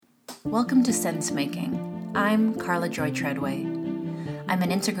Welcome to Sense Making. I'm Carla Joy Treadway. I'm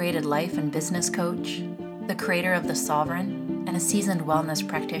an integrated life and business coach, the creator of The Sovereign, and a seasoned wellness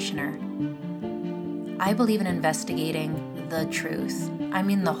practitioner. I believe in investigating the truth. I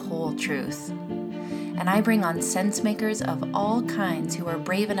mean the whole truth. And I bring on sense makers of all kinds who are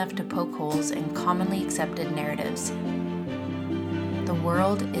brave enough to poke holes in commonly accepted narratives. The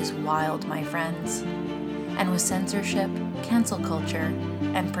world is wild, my friends. And with censorship, cancel culture,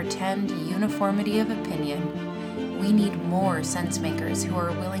 and pretend uniformity of opinion, we need more sense makers who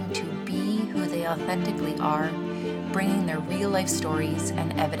are willing to be who they authentically are, bringing their real-life stories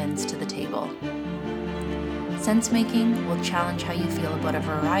and evidence to the table. Sense-making will challenge how you feel about a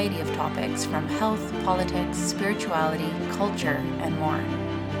variety of topics from health, politics, spirituality, culture, and more.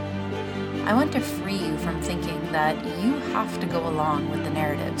 I want to free you from thinking that you have to go along with the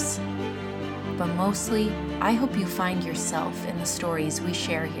narratives. But mostly, I hope you find yourself in the stories we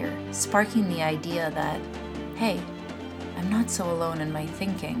share here, sparking the idea that, hey, I'm not so alone in my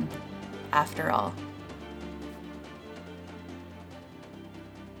thinking, after all.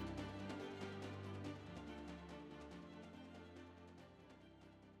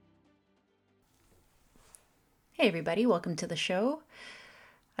 Hey everybody, welcome to the show.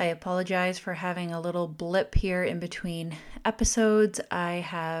 I apologize for having a little blip here in between episodes. I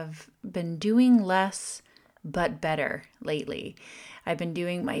have been doing less but better lately. I've been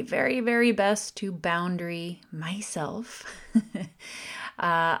doing my very, very best to boundary myself.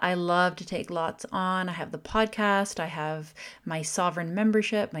 I love to take lots on. I have the podcast. I have my Sovereign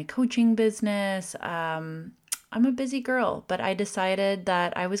membership, my coaching business. I'm a busy girl, but I decided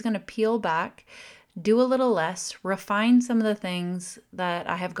that I was going to peel back, do a little less, refine some of the things that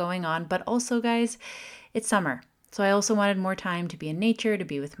I have going on. But also, guys, it's summer. So I also wanted more time to be in nature, to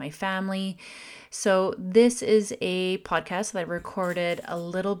be with my family. So this is a podcast that I recorded a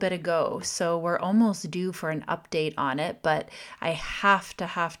little bit ago. So we're almost due for an update on it, but I have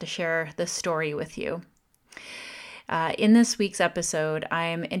to share this story with you. In this week's episode,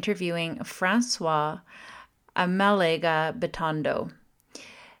 I'm interviewing Francois Amalega Bitondo.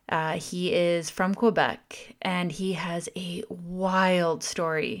 He is from Quebec, and he has a wild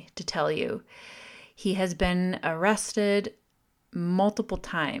story to tell you. He has been arrested multiple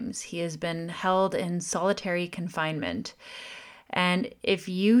times. He has been held in solitary confinement. And if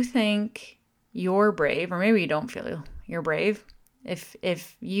you think you're brave, or maybe you don't feel you're brave,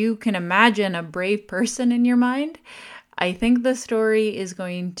 if you can imagine a brave person in your mind, I think the story is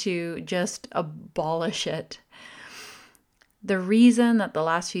going to just abolish it. The reason that the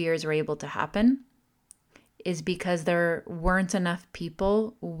last few years were able to happen is because there weren't enough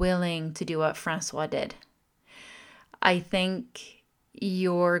people willing to do what Francois did. I think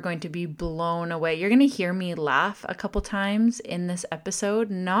you're going to be blown away. You're going to hear me laugh a couple times in this episode,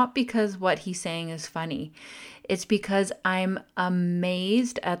 not because what he's saying is funny. It's because I'm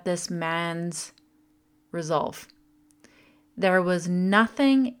amazed at this man's resolve. There was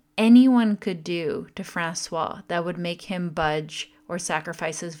nothing anyone could do to Francois that would make him budge or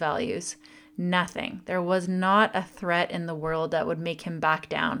sacrifice his values. Nothing. There was not a threat in the world that would make him back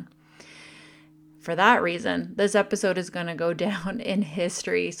down. For that reason, this episode is going to go down in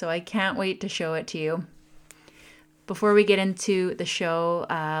history, so I can't wait to show it to you. Before we get into the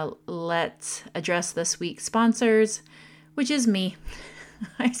show, let's address this week's sponsors, which is me.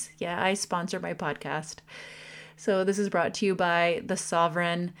 I sponsor my podcast. So this is brought to you by The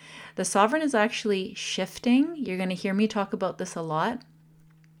Sovereign. The Sovereign is actually shifting. You're going to hear me talk about this a lot.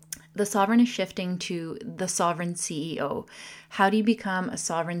 The Sovereign is shifting to the Sovereign CEO. How do you become a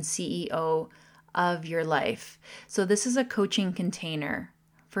Sovereign CEO of your life? So this is a coaching container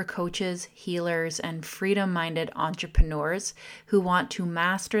for coaches, healers, and freedom-minded entrepreneurs who want to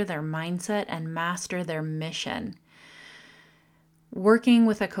master their mindset and master their mission. Working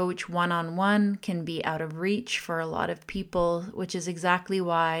with a coach one-on-one can be out of reach for a lot of people, which is exactly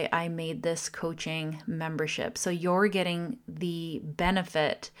why I made this coaching membership. So you're getting the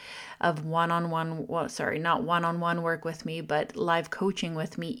benefit of not one-on-one work with me, but live coaching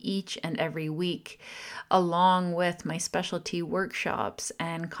with me each and every week, along with my specialty workshops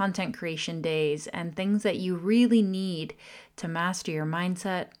and content creation days and things that you really need to master your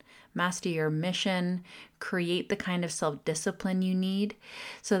mindset, master your mission, create the kind of self-discipline you need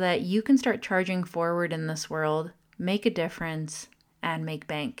so that you can start charging forward in this world, make a difference, and make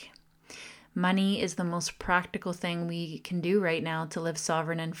bank. Money is the most practical thing we can do right now to live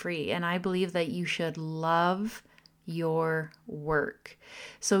sovereign and free. And I believe that you should love your work.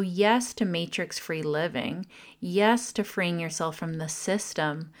 So yes to matrix-free living. Yes to freeing yourself from the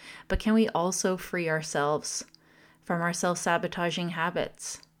system. But can we also free ourselves from our self-sabotaging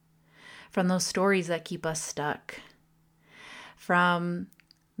habits? from those stories that keep us stuck, from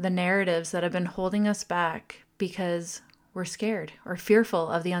the narratives that have been holding us back because we're scared or fearful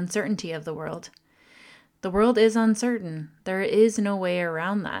of the uncertainty of the world. The world is uncertain. There is no way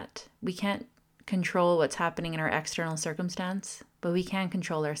around that. We can't control what's happening in our external circumstance, but we can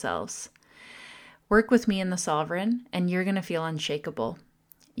control ourselves. Work with me in the sovereign, and you're going to feel unshakable.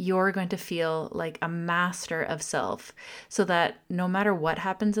 You're going to feel like a master of self, so that no matter what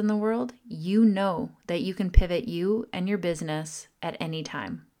happens in the world, you know that you can pivot you and your business at any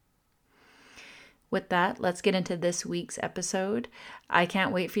time. With that, let's get into this week's episode. I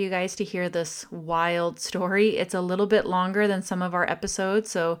can't wait for you guys to hear this wild story. It's a little bit longer than some of our episodes,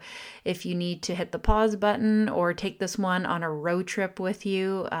 so if you need to hit the pause button or take this one on a road trip with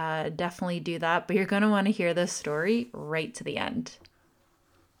you, definitely do that. But you're going to want to hear this story right to the end.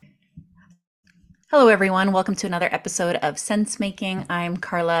 Hello, everyone. Welcome to another episode of Sense Making. I'm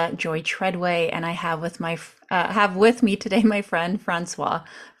Carla Joy Treadway, and I have with me today my friend Francois.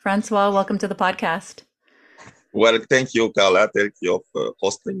 Francois, welcome to the podcast. Well, thank you, Carla. Thank you for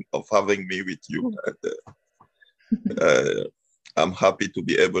having me with you. And, I'm happy to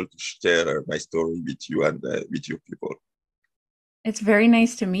be able to share my story with you and with your people. It's very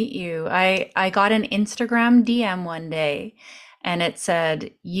nice to meet you. I got an Instagram DM one day, and it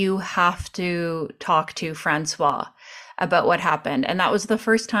said, "You have to talk to Francois about what happened." And that was the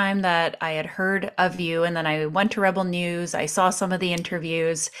first time that I had heard of you. And then I went to Rebel News. I saw some of the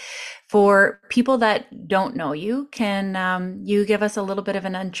interviews. For people that don't know you, can you give us a little bit of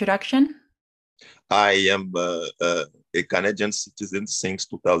an introduction? I am a Canadian citizen since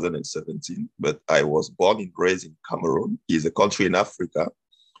 2017, but I was born and raised in Cameroon. It's a country in Africa.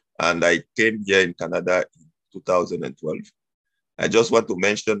 And I came here in Canada in 2012. I just want to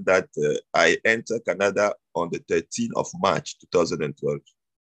mention that I entered Canada on the 13th of March 2012.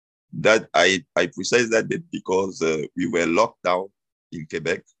 That I precise that date because we were locked down in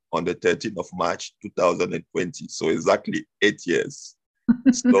Quebec on the 13th of March 2020. So exactly 8 years.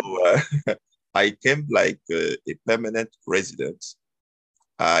 So I came like a permanent resident.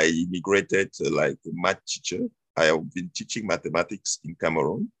 I immigrated like a math teacher. I have been teaching mathematics in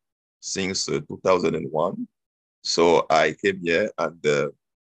Cameroon since 2001. So I came here, and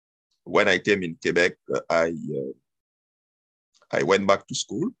when I came in Quebec, I went back to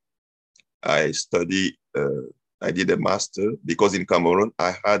school. I studied. I did a master because in Cameroon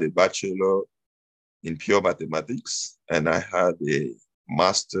I had a bachelor in pure mathematics and I had a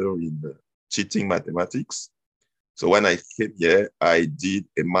master in cheating mathematics. So when I came here, I did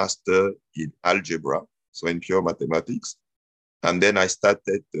a master in algebra, so in pure mathematics, and then I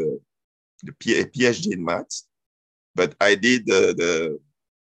started a PhD in maths. But I did the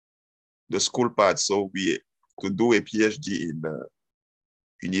school part. So to do a PhD in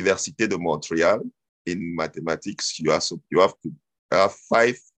Université de Montréal in mathematics, you have to have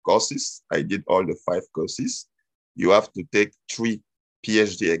 5 courses. I did all the 5 courses. You have to take 3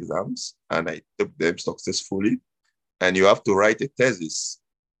 PhD exams, and I took them successfully. And you have to write a thesis.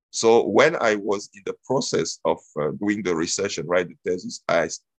 So when I was in the process of doing the research and write the thesis,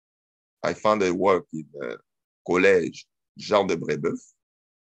 I found a work in Collège Jean de Brébeuf.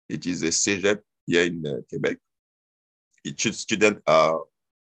 It is a cégep here in Quebec. Students are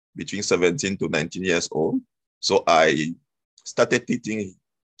between 17 to 19 years old. So I started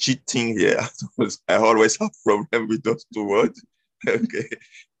cheating here. I always have problem with those 2 words. Okay.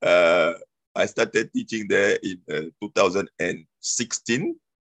 I started teaching there in 2016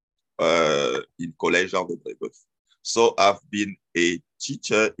 in Collège Jean de Brébeuf. So I've been a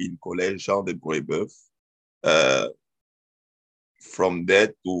teacher in Collège Jean de Brébeuf from there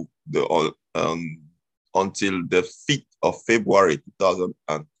to until the 5th of February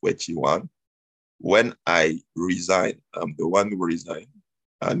 2021, when I resigned. I'm the one who resigned,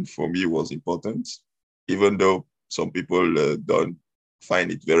 and for me it was important, even though some people don't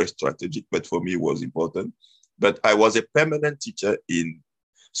find it very strategic, but for me it was important. But I was a permanent teacher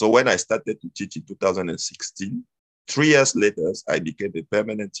so when I started to teach in 2016, 3 years later, I became a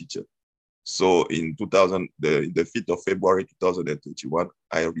permanent teacher. So in the 5th of February 2021,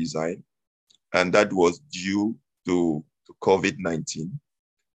 I resigned. And that was due to COVID-19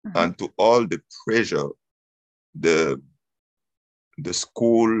 and to all the pressure the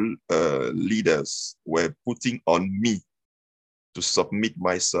school leaders were putting on me to submit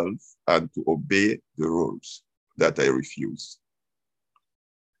myself and to obey the rules that I refused.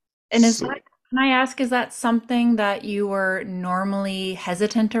 And can I ask, is that something that you were normally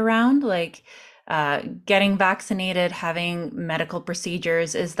hesitant around? Like getting vaccinated, having medical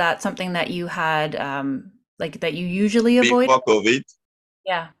procedures, is that something that you had, like that you usually avoid? Before COVID,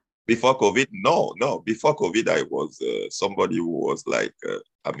 Yeah. Before COVID, no. Before COVID, I was somebody who was like,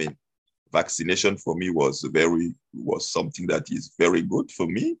 vaccination for me was something that is very good for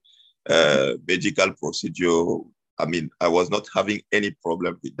me. Medical procedure, I was not having any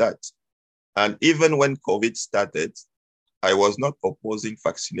problem with that. And even when COVID started, I was not opposing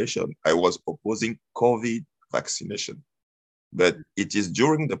vaccination. I was opposing COVID vaccination. But it is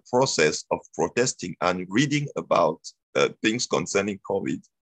during the process of protesting and reading about things concerning COVID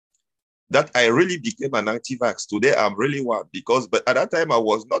that I really became an anti-vax. Today, I'm really one but at that time, I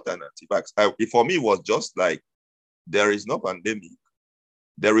was not an anti-vax. For me, it was just like, there is no pandemic.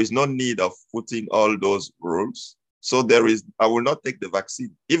 There is no need of putting all those rules. So I will not take the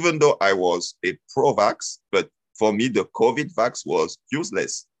vaccine, even though I was a pro-vax, but for me, the COVID vax was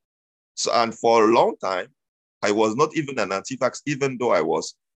useless. So, and for a long time, I was not even an anti-vax, even though I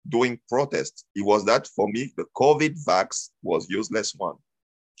was doing protests. It was that for me, the COVID vax was useless one.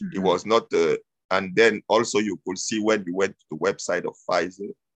 Mm-hmm. It was not, and then also you could see when you went to the website of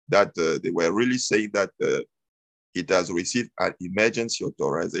Pfizer that they were really saying that it has received an emergency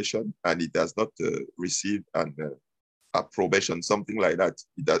authorization and it has not received an approbation, something like that.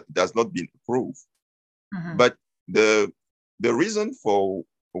 It has not been approved. Mm-hmm. But the reason for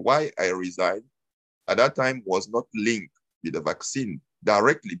why I resigned at that time was not linked with the vaccine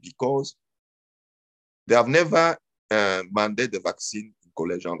directly, because they have never mandated the vaccine in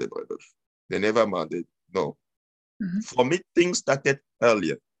Collège Jean de Brébeuf. They never mandated, no. Mm-hmm. For me, things started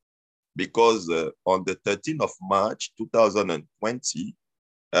earlier because on the 13th of March, 2020,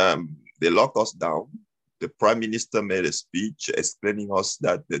 they locked us down. The Prime Minister made a speech explaining us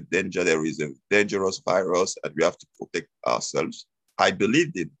that there is a dangerous virus and we have to protect ourselves. I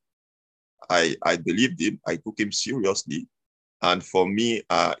believed him. I believed him. I took him seriously. And for me,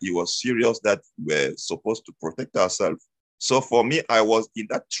 it was serious that we're supposed to protect ourselves. So for me, I was in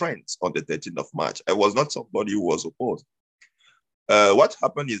that trend on the 13th of March. I was not somebody who was opposed. What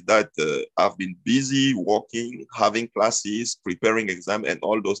happened is that I've been busy working, having classes, preparing exam and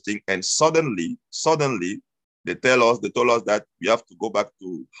all those things. And suddenly, they told us that we have to go back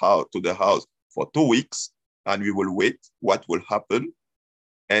to the house for 2 weeks and we will wait what will happen.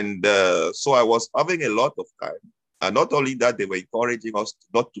 And so I was having a lot of time. And not only that, they were encouraging us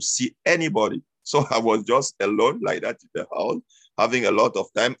not to see anybody. So I was just alone like that in the house, having a lot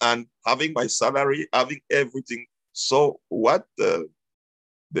of time and having my salary, having everything. So what the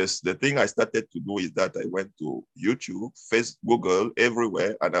thing I started to do is that I went to YouTube, Facebook, Google,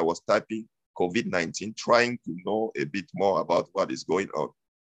 everywhere, and I was typing COVID-19, trying to know a bit more about what is going on.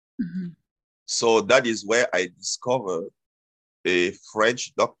 Mm-hmm. So that is where I discovered a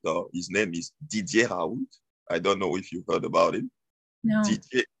French doctor. His name is Didier Raoult. I don't know if you heard about him. No.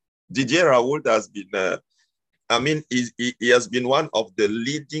 Didier Raoult has been, he has been one of the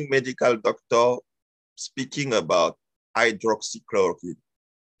leading medical doctors speaking about hydroxychloroquine.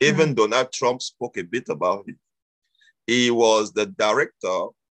 Even Donald Trump spoke a bit about it. He was the director,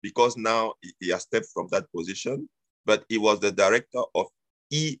 because now he has stepped from that position, but he was the director of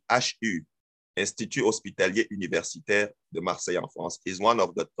IHU, Institut Hospitalier Universitaire de Marseille en France. He's one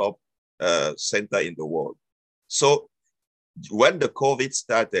of the top centers in the world. So when the COVID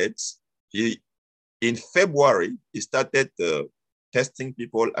started, in February, he started testing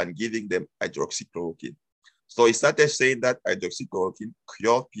people and giving them hydroxychloroquine. So he started saying that hydroxychloroquine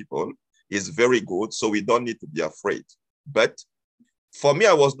cured people, is very good, so we don't need to be afraid. But for me,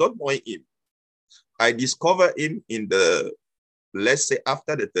 I was not knowing him. I discovered him in let's say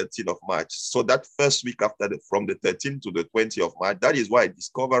after the 13th of March. So that first week from the 13th to the 20th of March, that is why I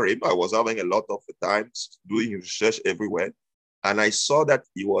discovered him. I was having a lot of time doing research everywhere. And I saw that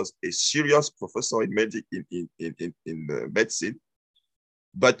he was a serious professor in medicine.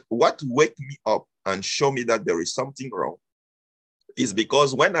 But what waked me up and showed me that there is something wrong is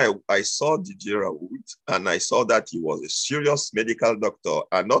because when I saw Didier Raoult and I saw that he was a serious medical doctor,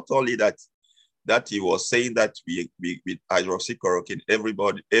 and not only that he was saying that with hydroxychloroquine,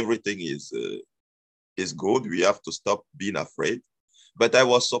 everything is good. We have to stop being afraid. But I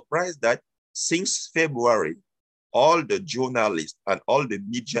was surprised that since February, all the journalists and all the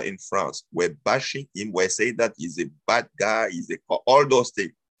media in France were bashing him, were saying that he's a bad guy, all those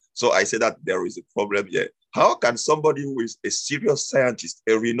things. So I said that there is a problem here. How can somebody who is a serious scientist,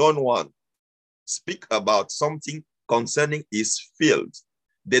 a renowned one, speak about something concerning his field?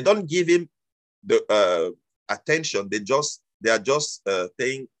 They don't give him the attention. They are just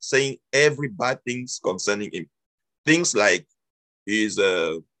saying every bad things concerning him. Things like he's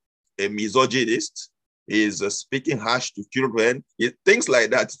a misogynist, he's speaking harsh to children, things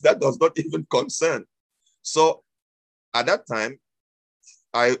like that. That does not even concern. So at that time,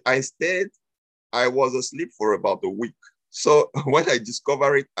 I was asleep for about a week. So when I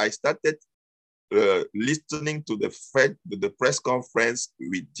discovered it, I started listening to the press conference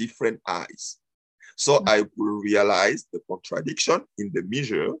with different eyes. So I could realize the contradiction in the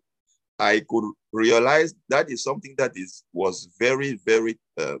measure. I could realize that is something that was very, very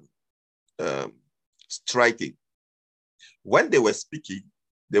striking. When they were speaking,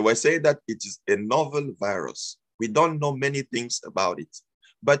 they were saying that it is a novel virus. We don't know many things about it.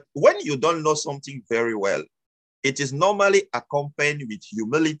 But when you don't know something very well, it is normally accompanied with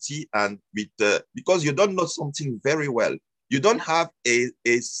humility and with, because you don't know something very well, you don't have a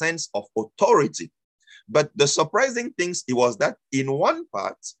sense of authority. But the surprising thing was that in one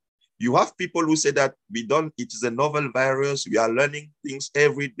part, you have people who say that it is a novel virus, we are learning things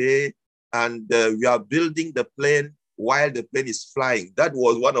every day, and we are building the plane while the plane is flying. That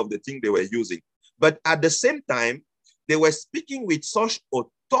was one of the things they were using. But at the same time, they were speaking with such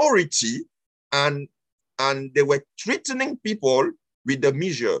authority and they were threatening people with the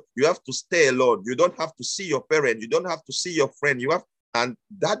measure. You have to stay alone. You don't have to see your parent. You don't have to see your friend. And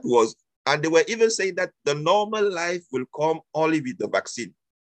they were even saying that the normal life will come only with the vaccine.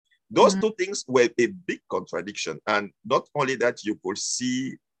 Those two things were a big contradiction. And not only that, you could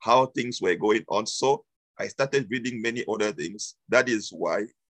see how things were going on. So I started reading many other things. That is why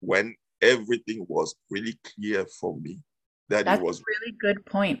when everything was really clear for me, That's a really good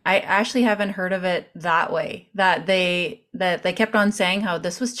point. I actually haven't heard of it that way, that they kept on saying how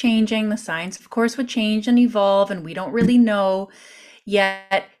this was changing. The science, of course, would change and evolve, and we don't really know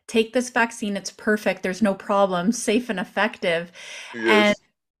yet. Take this vaccine, it's perfect. There's no problem, safe and effective. And Yes.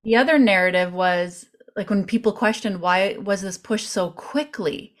 the other narrative was like when people questioned why was this pushed so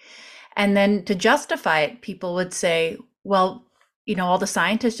quickly? And then to justify it, people would say, well, all the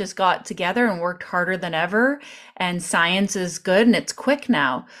scientists just got together and worked harder than ever, and science is good and it's quick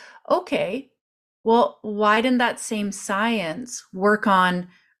now. Okay, well, why didn't that same science work on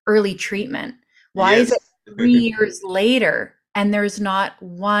early treatment? Why is Yes. it 3 years later and there's not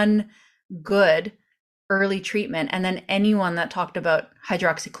one good early treatment? And then anyone that talked about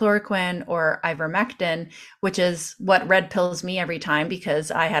hydroxychloroquine or ivermectin, which is what red pills me every time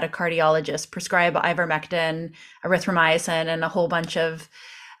because I had a cardiologist prescribe ivermectin, erythromycin, and a whole bunch of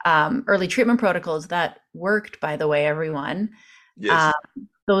early treatment protocols that worked, by the way, everyone. Yes.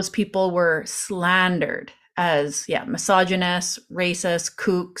 Those people were slandered as, misogynist, racist,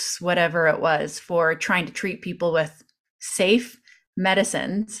 kooks, whatever it was, for trying to treat people with safe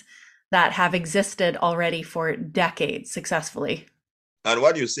medicines that have existed already for decades successfully. And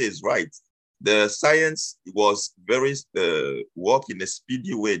what you say is right. The science was very work in a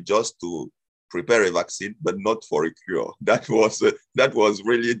speedy way just to prepare a vaccine, but not for a cure. That was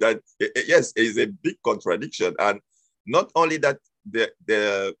really that. Yes, it is a big contradiction. And not only that,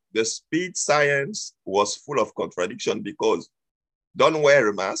 the speed science was full of contradiction because don't wear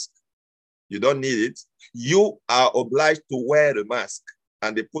a mask. You don't need it. You are obliged to wear a mask.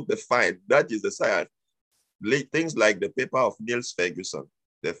 And they put the fine. That is the science. Things like the paper of Niels Ferguson,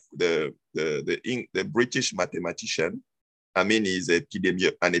 the British mathematician. I mean, he's an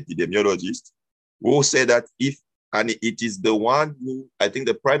epidemiologist who said that and it is the one who, I think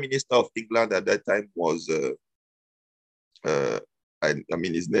the Prime Minister of England at that time was, I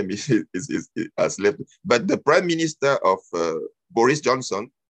mean, his name has left, but the Prime Minister of Boris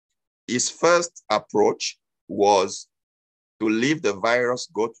Johnson, his first approach was to leave the virus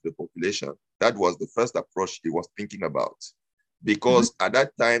go to the population. That was the first approach he was thinking about. Because at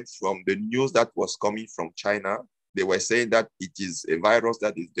that time, from the news that was coming from China, they were saying that it is a virus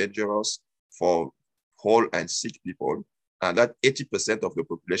that is dangerous for whole and sick people, and that 80% of the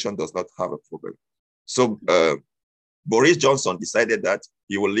population does not have a problem. So Boris Johnson decided that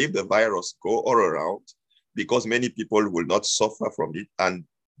he will leave the virus go all around because many people will not suffer from it and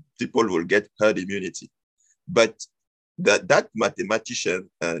people will get herd immunity. But that mathematician,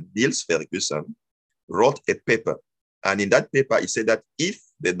 Niels Ferguson, wrote a paper. And in that paper, he said that if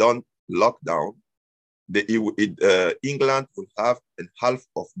they don't lock down, England will have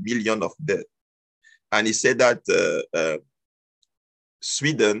 500,000 of deaths. And he said that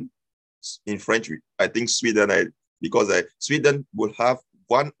Sweden, in French, I think Sweden, Sweden will have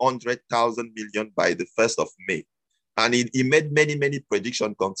 100,000 million by the 1st of May. And he made many, many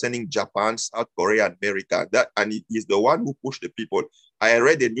predictions concerning Japan, South Korea, and America. And he is the one who pushed the people. I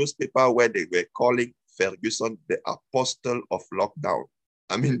read a newspaper where they were calling Ferguson the apostle of lockdown.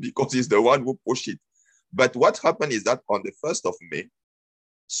 I mean, because he's the one who pushed it. But what happened is that on the 1st of May,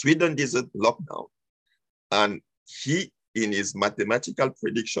 Sweden didn't lock down. And he, in his mathematical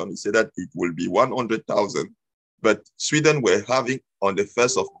prediction, he said that it will be 100,000. But Sweden were having on the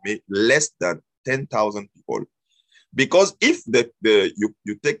 1st of May, less than 10,000 people. Because if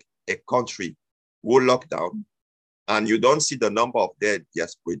you take a country who lock down and you don't see the number of dead he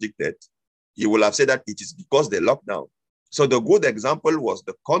has predicted, he will have said that it is because they locked down. So the good example was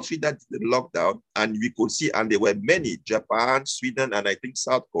the country that did the lockdown, and we could see, and there were many, Japan, Sweden, and I think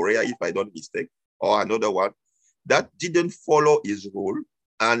South Korea, if I don't mistake, or another one, that didn't follow his rule,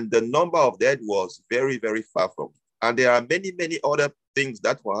 and the number of dead was very, very far from it. And there are many, many other things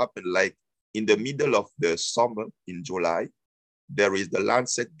that will happen, like in the middle of the summer in July, there is the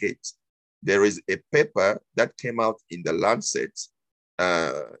Lancet Gate. There is a paper that came out in the Lancet,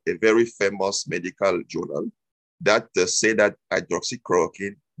 a very famous medical journal, that say that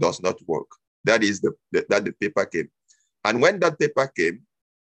hydroxychloroquine does not work. That is that the paper came. And when that paper came,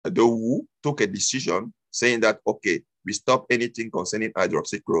 the WHO took a decision saying that, okay, we stop anything concerning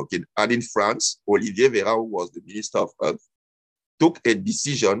hydroxychloroquine. And in France, Olivier Véran, who was the Minister of Health, took a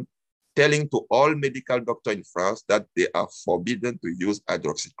decision telling to all medical doctors in France that they are forbidden to use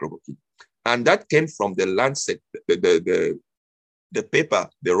hydroxychloroquine. And that came from the Lancet, the paper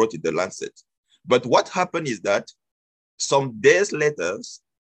they wrote in the Lancet. But what happened is that some days later,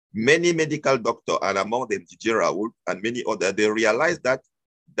 many medical doctors, and among them Didier Raoult and many others, they realized that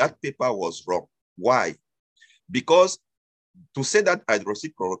that paper was wrong. Why? Because to say that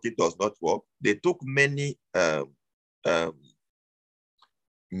hydroxychloroquine does not work, they took many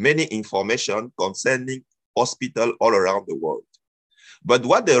information concerning hospitals all around the world. But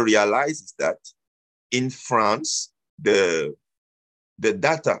what they realized is that in France, the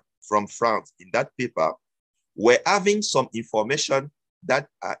data from France in that paper were having some information that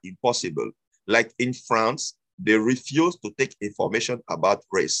are impossible. Like in France, they refuse to take information about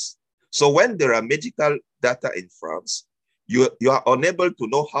race. So when there are medical data in France, you are unable to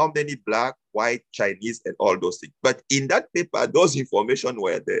know how many Black, white, Chinese, and all those things. But in that paper, those information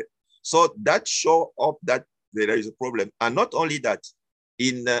were there. So that show up that there is a problem. And not only that,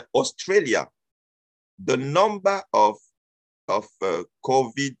 in Australia, the number of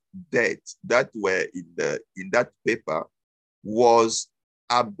COVID deaths that were in that paper was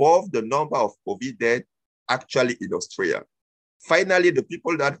above the number of COVID deaths actually in Australia. Finally, the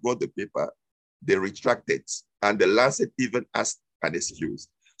people that wrote the paper, they retracted, and the Lancet even asked an excuse.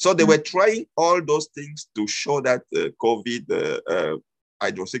 So they were trying all those things to show that COVID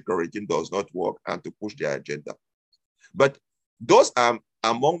hydroxychloroquine does not work and to push their agenda. But those are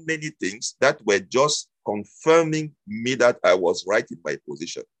among many things that were just confirming me that I was right in my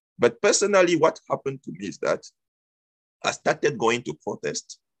position. But personally, what happened to me is that I started going to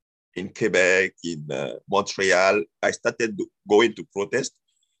protest in Quebec, in Montreal. I started going to protest,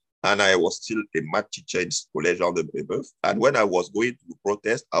 and I was still a math teacher in Collège Jean de Brébeuf. And when I was going to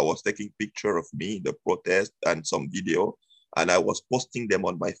protest, I was taking picture of me in the protest and some video, and I was posting them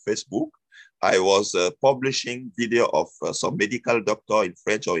on my Facebook. I was publishing video of some medical doctor in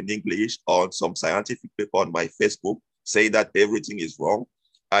French or in English on some scientific paper on my Facebook, saying that everything is wrong.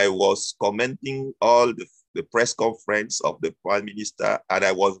 I was commenting all the press conference of the Prime Minister, and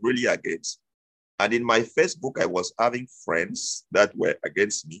I was really against. And in my Facebook, I was having friends that were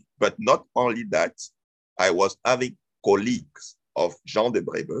against me. But not only that, I was having colleagues of Jean de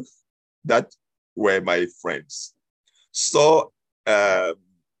Brébeuf that were my friends. So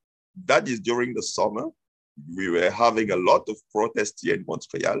that is during the summer. We were having a lot of protests here in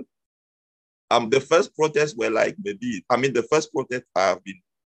Montreal. The first protests were like the first protest I've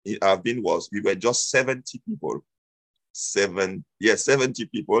been was we were just 70 people. 70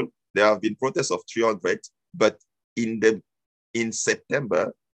 people. There have been protests of 300, but in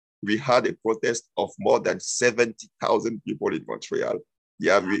September, we had a protest of more than 70,000 people in Montreal.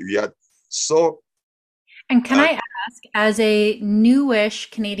 Yeah, we had so. And can I ask, as a newish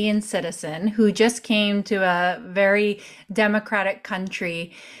Canadian citizen who just came to a very democratic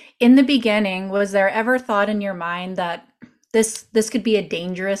country, in the beginning, was there ever thought in your mind that this could be a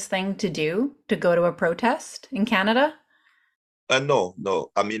dangerous thing to do, to go to a protest in Canada?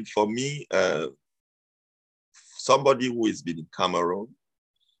 No. I mean, for me, somebody who has been in Cameroon,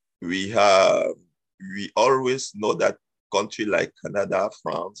 we always know that countries like Canada,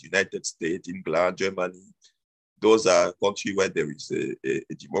 France, United States, England, Germany, those are countries where there is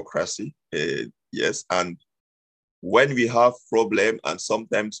a democracy. Yes, and when we have problems and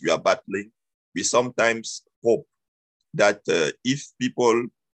sometimes we are battling, we sometimes hope that if people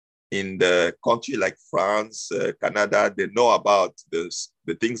in the country like France, Canada, they know about the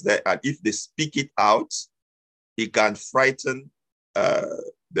things there, and if they speak it out, it can frighten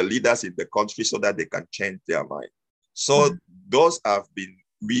the leaders in the country so that they can change their mind. So those have been,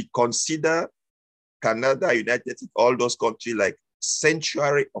 we consider Canada, United States, all those countries like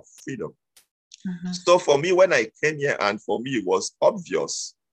sanctuary of freedom. Mhm. So for me, when I came here, and for me, it was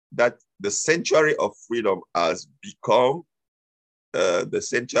obvious that the sanctuary of freedom has become the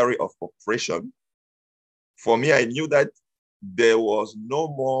sanctuary of oppression. For me, I knew that there was no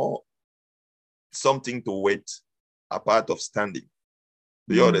more something to wait apart of standing.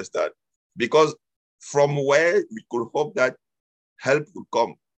 Do you understand? Because from where we could hope that help would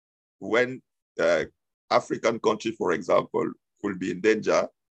come when African country, for example, will be in danger,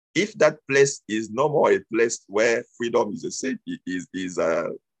 if that place is no more a place where freedom is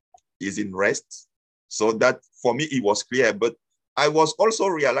in rest. So that for me it was clear, but I was also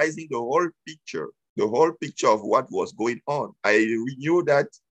realizing the whole picture of what was going on. I knew that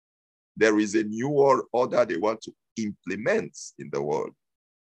there is a new world order they want to implement in the world.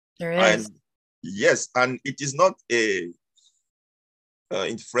 There And is. yes, and it is not in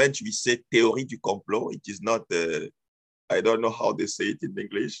French, we say théorie du complot. It is not, I don't know how they say it in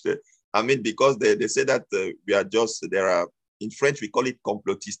English. I mean, because they say that in French, we call it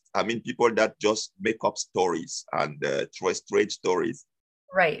complotist. I mean, people that just make up stories and strange stories.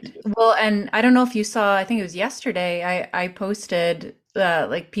 Right. Well, and I don't know if you saw, I think it was yesterday, I posted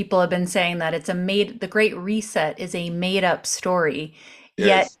like people have been saying that the Great Reset is a made up story. Yet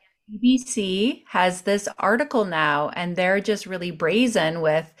Yes, BBC has this article now and they're just really brazen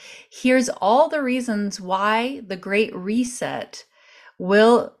with here's all the reasons why the Great Reset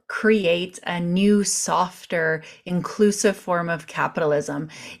will create a new, softer, inclusive form of capitalism.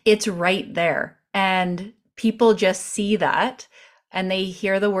 It's right there. And people just see that and they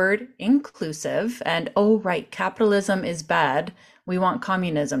hear the word inclusive and, oh, right, capitalism is bad. We want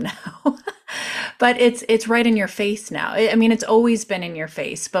communism now. But it's right in your face now. I mean, it's always been in your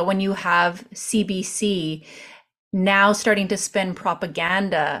face. But when you have CBC now starting to spin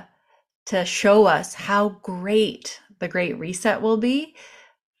propaganda to show us how great the Great Reset will be,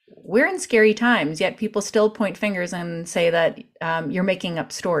 we're in scary times, yet people still point fingers and say that you're making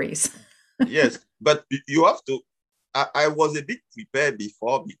up stories. yes. But you have to, I was a bit prepared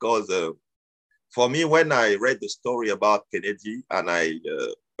before because for me, when I read the story about Kennedy and I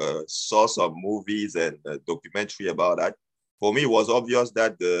saw some movies and documentary about that, for me, it was obvious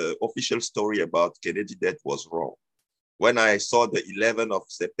that the official story about Kennedy death was wrong. When I saw the 11th of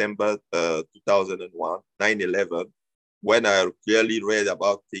September 2001, 9/11, when I clearly read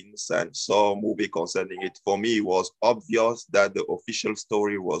about things and saw a movie concerning it, for me, it was obvious that the official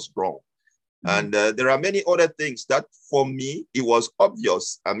story was wrong. And there are many other things that for me, it was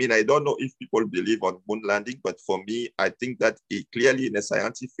obvious. I mean, I don't know if people believe on moon landing, but for me, I think that clearly in a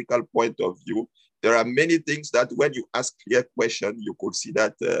scientific point of view, there are many things that when you ask clear question, you could see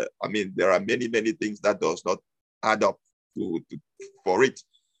that, I mean, there are many, many things that does not add up for it.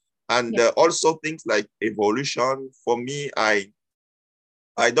 And Yeah. also things like evolution, for me, I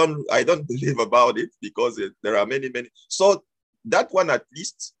don't believe about it because there are many, many. So that one at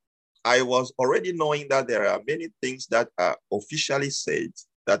least, I was already knowing that there are many things that are officially said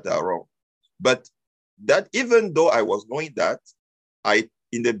that are wrong. But that even though I was knowing that,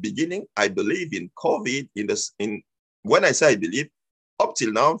 in the beginning, I believe in COVID. When I say I believe, up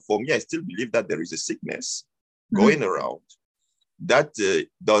till now, for me, I still believe that there is a sickness going around that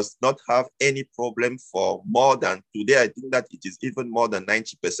does not have any problem for more than today. I think that it is even more than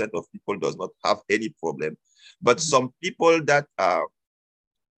 90% of people does not have any problem. But some people that are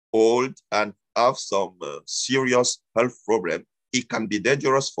old and have some serious health problem, it can be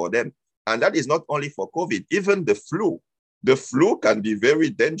dangerous for them. And that is not only for COVID, even the flu. The flu can be very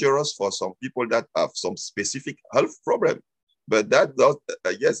dangerous for some people that have some specific health problem. But that does,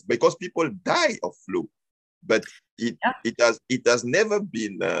 yes, because people die of flu. But Yeah. it has never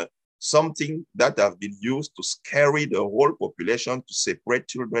been something that have been used to scare the whole population, to separate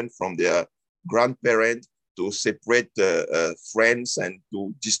children from their grandparents, to separate friends and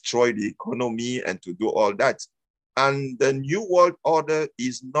to destroy the economy and to do all that. And the New World Order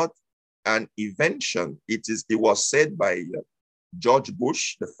is not an invention. It was said by George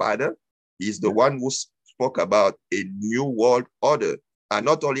Bush, the father. He's the one who spoke about a New World Order. And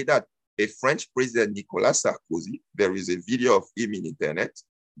not only that, a French president, Nicolas Sarkozy, there is a video of him in internet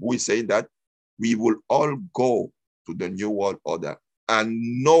who is saying that we will all go to the New World Order and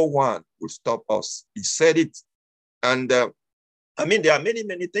no one will stop us. He said it. And I mean, there are many,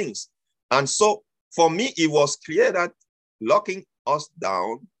 many things. And so for me, it was clear that locking us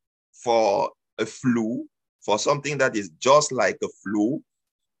down for a flu, for something that is just like a flu,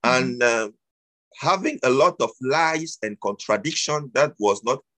 and having a lot of lies and contradiction that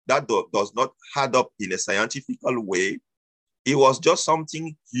does not add up in a scientific way. It was just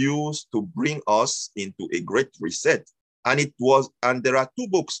something used to bring us into a great reset. And there are two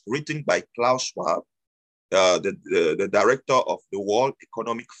books written by Klaus Schwab, the director of the World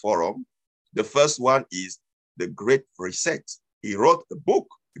Economic Forum. The first one is The Great Reset. He wrote a book,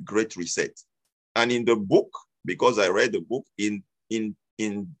 The Great Reset. And in the book, because I read the book in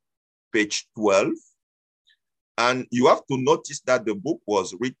page 12, and you have to notice that the book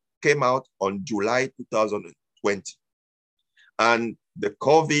came out on July 2020. And the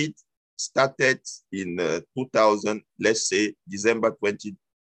COVID started in 2000, let's say December 2019.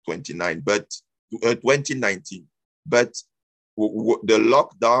 But the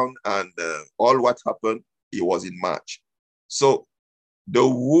lockdown and all what happened, it was in March. So the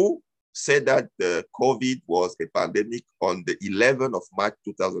WHO said that the COVID was a pandemic on the 11th of March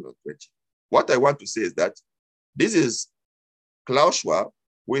 2020. What I want to say is that this is Klaus Schwab,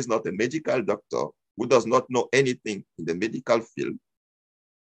 who is not a medical doctor, who does not know anything in the medical field,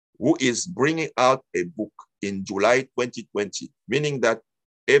 who is bringing out a book in July 2020, meaning that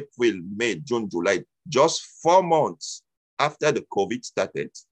April, May, June, July, just 4 months after the COVID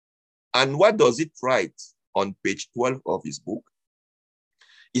started. And what does it write on page 12 of his book?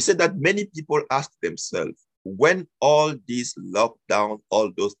 He said that many people ask themselves, when all these lockdown,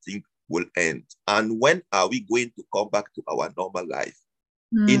 all those things will end, and when are we going to come back to our normal life?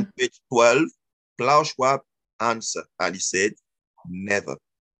 In page 12, Klaus Schwab answered, and he said, never.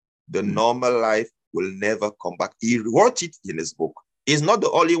 The normal life will never come back. He wrote it in his book. He's not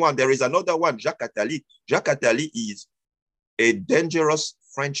the only one. There is another one, Jacques Attali. Jacques Attali is a dangerous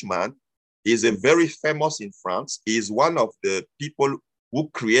Frenchman. He's a very famous in France. He's one of the people who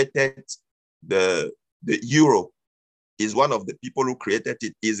created the euro. He's one of the people who created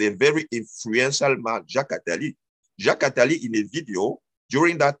it. He's a very influential man, Jacques Attali. Jacques Attali, in a video,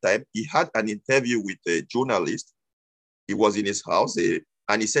 during that time, he had an interview with a journalist. He was in his house,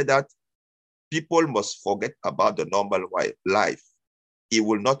 and he said that people must forget about the normal life. He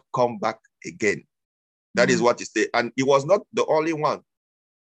will not come back again. That is what he said. And he was not the only one.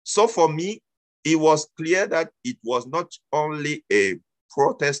 So for me, it was clear that it was not only a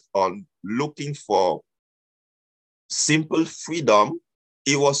protest on looking for simple freedom,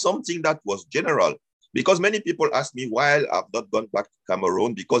 it was something that was general. Because many people ask me why I've not gone back to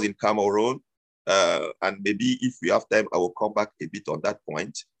Cameroon, because in Cameroon, and maybe if we have time, I will come back a bit on that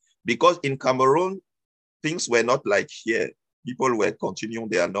point. Because in Cameroon, things were not like here. People were continuing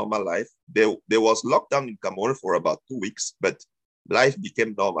their normal life. There was lockdown in Cameroon for about 2 weeks, but life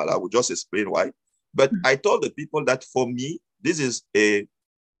became normal. I will just explain why. But I told the people that for me, this is a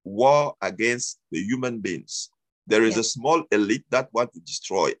war against the human beings. There is a small elite that want to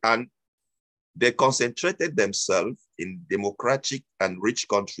destroy, and they concentrated themselves in democratic and rich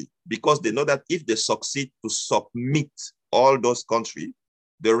countries because they know that if they succeed to submit all those countries,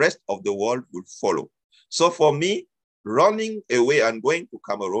 the rest of the world will follow. So for me, running away and going to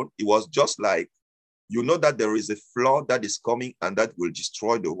Cameroon, it was just like, you know that there is a flood that is coming and that will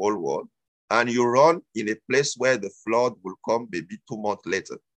destroy the whole world. And you run in a place where the flood will come maybe 2 months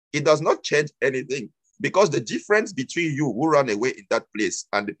later. It does not change anything, because the difference between you who run away in that place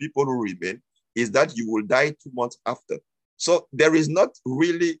and the people who remain is that you will die 2 months after. So there is not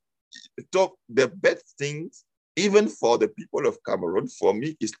really, the best things, even for the people of Cameroon, for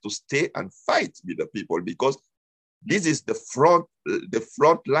me, is to stay and fight with the people, because this is the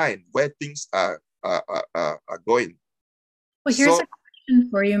front line where things are going. Well, here's a question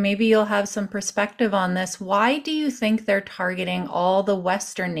for you. Maybe you'll have some perspective on this. Why do you think they're targeting all the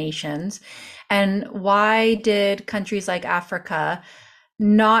Western nations? And why did countries like Africa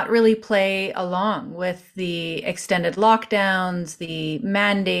not really play along with the extended lockdowns, the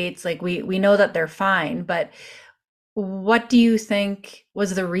mandates? Like we know that they're fine, but what do you think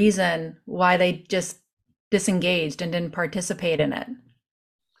was the reason why they just disengaged and didn't participate in it?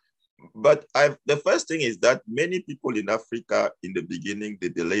 But the first thing is that many people in Africa in the beginning, they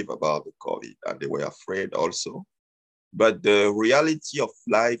believe about the COVID and they were afraid also. But the reality of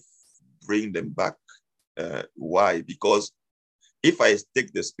life bring them back. Why? Because if I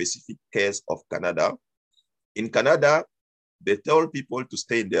take the specific case of Canada, in Canada, they told people to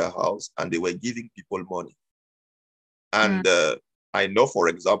stay in their house and they were giving people money. And I know, for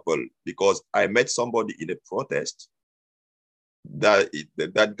example, because I met somebody in a protest,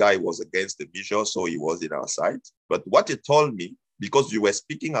 that guy was against the measure, so he was in our side. But what he told me, because we were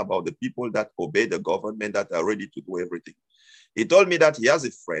speaking about the people that obey the government, that are ready to do everything, he told me that he has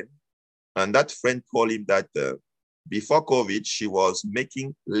a friend, and that friend told him that before COVID, she was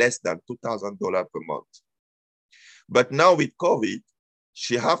making less than $2,000 per month. But now with COVID,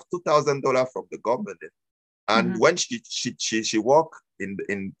 she have $2,000 from the government. And when she walk in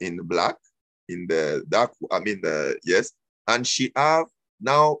the black, in the dark, and she have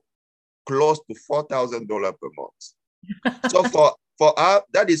now close to $4,000 per month. So for her,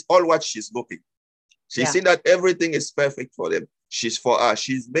 that is all what she's looking. She's Yeah. seen that everything is perfect for them. For her,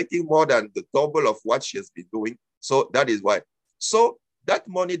 she's making more than the double of what she has been doing. So that is why. So that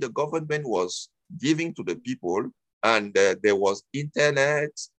money the government was giving to the people, and there was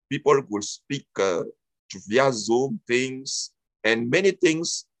internet. People could speak via Zoom things, and many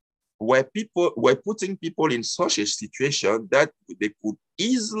things where people were putting people in such a situation that they could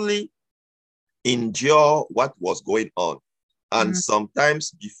easily endure what was going on. And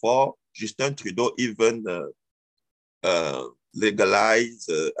sometimes before Justin Trudeau even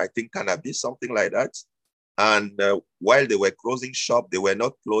legalized, I think, cannabis, something like that. And while they were closing shop, they were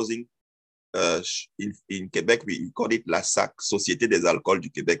not closing. In Quebec, we call it la SAC, Société des Alcools du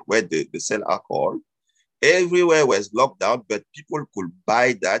Québec, where they sell alcohol. Everywhere was locked down, but people could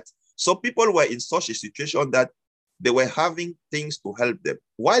buy that. So people were in such a situation that they were having things to help them.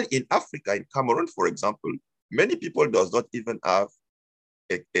 While in Africa, in Cameroon, for example, many people does not even have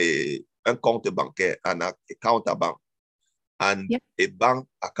un compte bancaire, an account à bank, and Yeah. a bank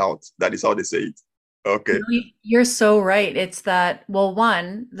account. That is how they say it. Okay. No, you're so right. It's that, well,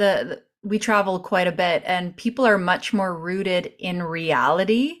 one, we travel quite a bit and people are much more rooted in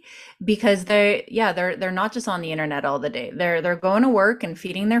reality because they're not just on the internet all the day. They're going to work and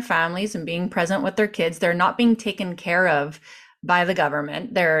feeding their families and being present with their kids. They're not being taken care of by the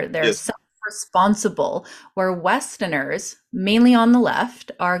government. They're Yes. self-responsible, where Westerners, mainly on the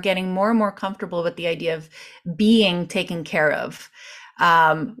left, are getting more and more comfortable with the idea of being taken care of.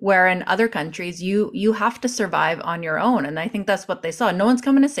 Where in other countries you have to survive on your own, and I think that's what they saw. No one's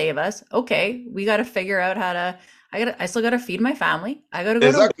coming to save us. Okay, we got to figure out how to. I still got to feed my family. I got to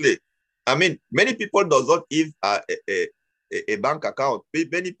go to work. Exactly. I mean, many people does not have a bank account.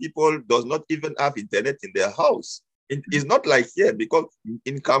 Many people does not even have internet in their house. It's not like here, because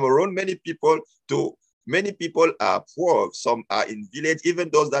in Cameroon, many people are poor. Some are in village. Even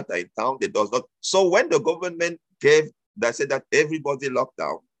those that are in town, they does not. So when the government that said that everybody locked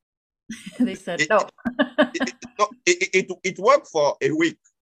down, They said it, no. it worked for a week.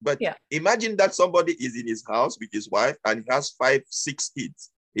 But Yeah. imagine that somebody is in his house with his wife and he has 5, 6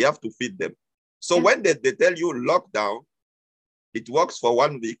 kids. He have to feed them. So Yeah. when they tell you lockdown, it works for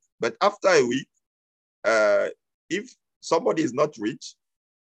 1 week. But after a week, if somebody is not rich,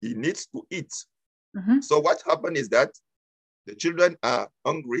 he needs to eat. Hmm. So what happened is that the children are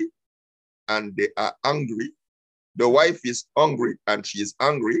hungry and they are angry. The wife is hungry and she is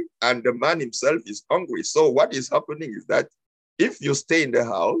angry, and the man himself is hungry. So what is happening is that if you stay in the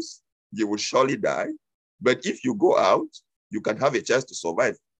house, you will surely die. But if you go out, you can have a chance to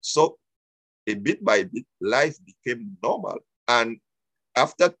survive. So a bit by bit, life became normal. And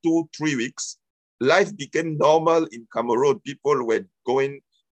after 2, 3 weeks, life became normal in Cameroon. People were going.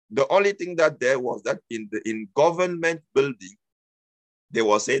 The only thing that there was that in government building, they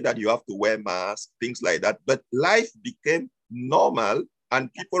were saying that you have to wear masks, things like that. But life became normal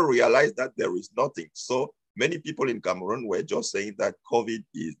and people realized that there is nothing. So many people in Cameroon were just saying that COVID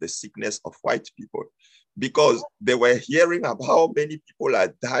is the sickness of white people, because they were hearing about how many people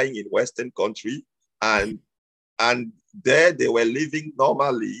are dying in Western country, and there they were living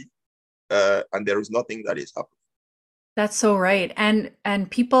normally, and there is nothing that is happening. That's so right. And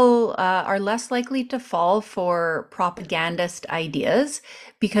people are less likely to fall for propagandist ideas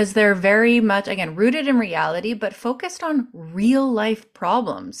because they're very much, again, rooted in reality, but focused on real life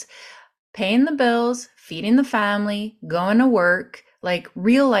problems. Paying the bills, feeding the family, going to work, like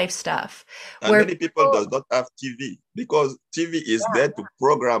real life stuff. And Where many people people, does not have TV because TV is there to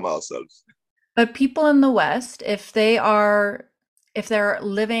program ourselves. but people in the West, if they're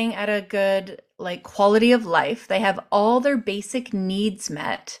living at a good like quality of life, they have all their basic needs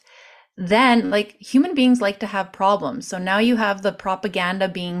met, then like human beings like to have problems. So now you have the propaganda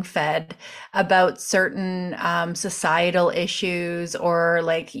being fed about certain societal issues, or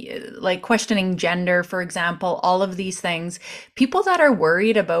like questioning gender, for example, all of these things. People that are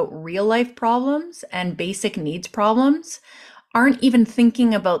worried about real life problems and basic needs problems aren't even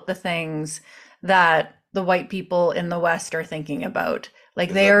thinking about the things that the white people in the West are thinking about.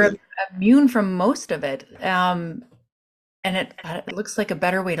 Like they are Exactly. immune from most of it. And it looks like a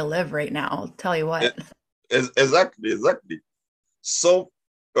better way to live right now. I'll tell you E- what. Exactly. So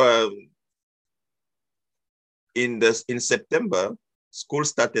um, in September, school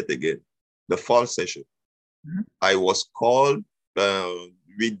started again, the fall session. Mhm. I was called. Uh,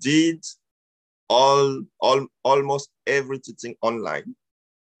 we did almost everything online,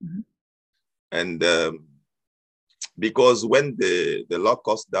 Mhm. and because when the lock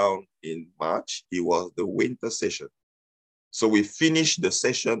us down in March, it was the winter session. So we finished the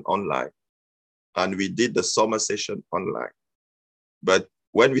session online and we did the summer session online. But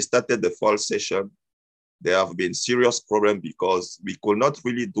when we started the fall session, there have been serious problems because we could not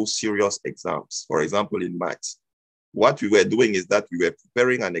really do serious exams. For example, in maths, what we were doing is that we were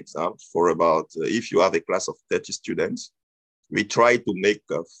preparing an exam for about, if you have a class of 30 students, we try to make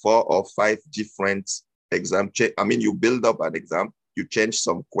 4 or 5 different exam. You build up an exam, you change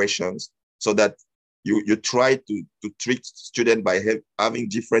some questions so that you try to treat students by having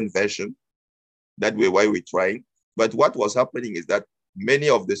different versions. That way, why we're trying. But what was happening is that many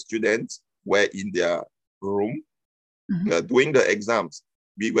of the students were in their room doing the exams.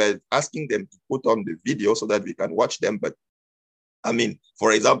 We were asking them to put on the video so that we can watch them. But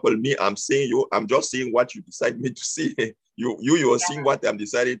for example, me, I'm just seeing what you decide me to see. You are seeing what I'm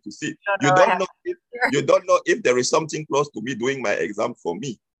deciding to see. You don't know if there is something close to me doing my exam for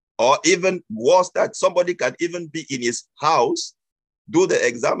me. Or even worse, that somebody can even be in his house, do the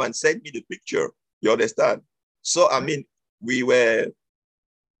exam and send me the picture. You understand? So,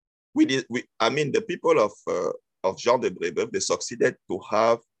 the people of Jean de Brebeuf, they succeeded to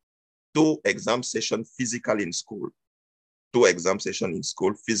have 2 exam sessions physically in school. 2 exam sessions in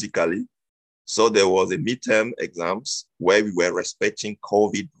school physically. So there was a midterm exams where we were respecting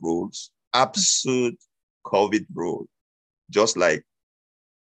COVID rules, absurd COVID rule. Just like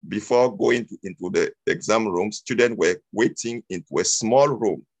before going into the exam room, students were waiting into a small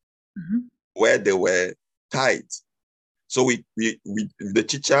room where they were tied. So the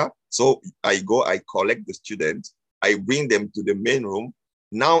teacher, so I collect the students, I bring them to the main room.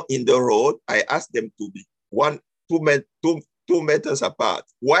 Now in the road, I ask them to be 2 meters apart.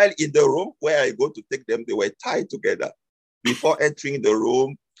 While in the room where I go to take them, they were tied together. Before entering the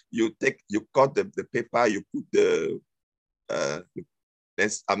room, you cut the paper, you put the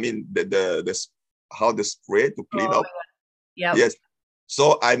how the spray to clean up. Yep. Yes.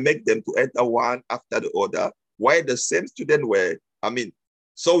 So I make them to enter one after the other. While the same student were,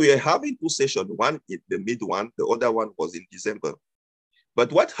 so we are having 2 sessions, one in the mid one, the other one was in December.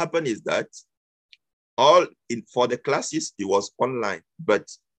 But what happened is that for the classes, it was online. But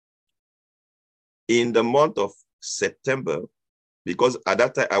in the month of September, because at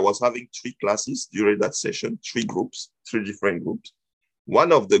that time I was having 3 classes during that session, 3 different groups.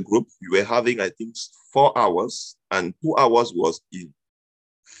 One of the groups, we were having, I think, 4 hours, and 2 hours was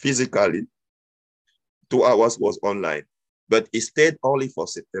physically, 2 hours was online. But it stayed only for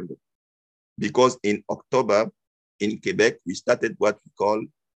September. Because in October, in Quebec, we started what we call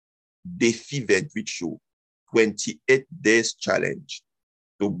Défi 28 jours, 28 days challenge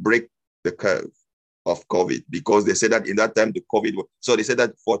to break the curve of COVID. Because they said that in that time, the COVID, so they said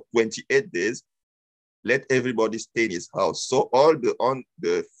that for 28 days, let everybody stay in his house. So all the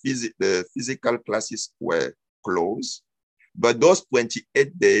physical classes were closed, but those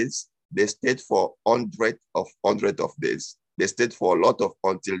 28 days, they stayed for hundreds of days. They stayed for a lot of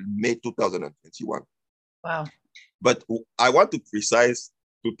until May 2021. Wow. But I want to precise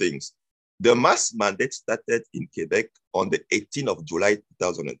 2 things. The mask mandate started in Quebec on the 18th of July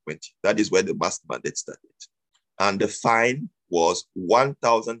 2020. That is where the mask mandate started. And the fine was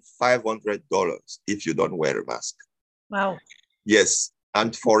 $1,500 if you don't wear a mask. Wow. Yes.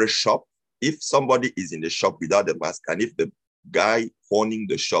 And for a shop, if somebody is in the shop without a mask, and if the guy owning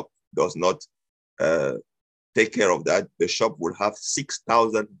the shop does not take care of that, the shop will have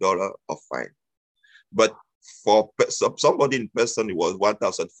 $6,000 of fine. But for somebody in person, it was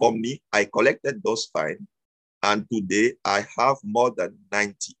 $1,000. For me, I collected those fines, and today I have more than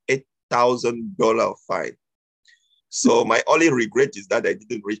 $98,000 of fine. So my only regret is that I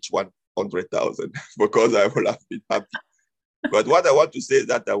didn't reach 100,000 because I would have been happy. But what I want to say is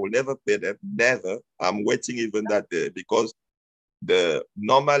that I will never pay them. Never. I'm waiting even that day because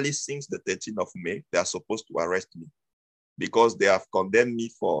normally since the 13th of May, they are supposed to arrest me because they have condemned me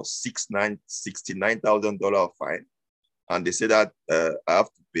for $69,000 fine. And they say that I have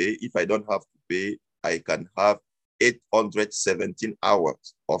to pay. If I don't have to pay, I can have 817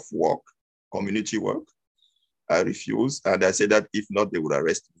 hours of work, community work. I refuse. And I said that if not, they would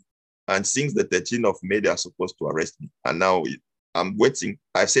arrest me. And since the 13th of May, they are supposed to arrest me. And now I'm waiting.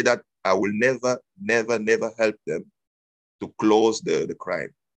 I said that I will never, never, never help them to close the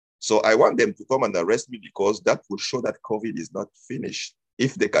crime. So I want them to come and arrest me because that will show that COVID is not finished.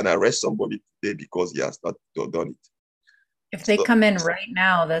 If they can arrest somebody today because he has not done it. If they come in right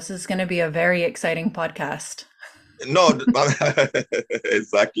now, this is going to be a very exciting podcast. No,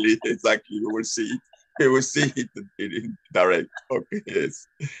 exactly. We will see it. We will see it in direct. Okay, yes.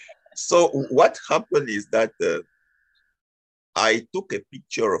 So what happened is that I took a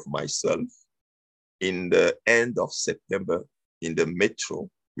picture of myself in the end of September in the metro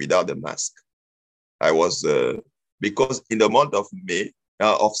without a mask. I was, because in the month of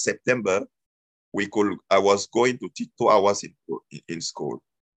September, I was going to teach 2 hours in school.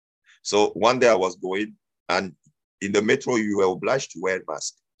 So one day I was going, and in the metro, you were obliged to wear a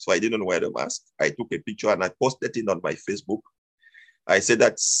mask. So I didn't wear the mask. I took a picture and I posted it on my Facebook. I said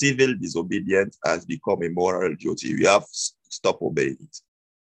that civil disobedience has become a moral duty. We have to stop obeying it.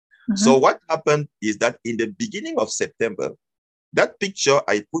 Mm-hmm. So what happened is that in the beginning of September, that picture,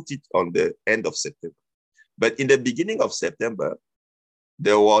 I put it on the end of September. But in the beginning of September,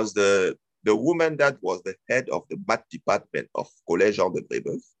 there was the woman that was the head of the math department of Collège Jean de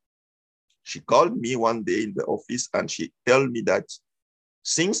Brébeuf. She called me one day in the office and she told me that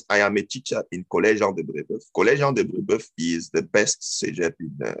since I am a teacher in Collège Jean de Brébeuf, Collège Jean de Brébeuf is the best cégep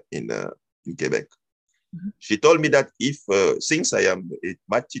in Quebec. Mm-hmm. She told me that since I am a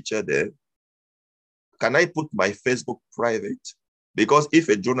math teacher there, can I put my Facebook private? Because if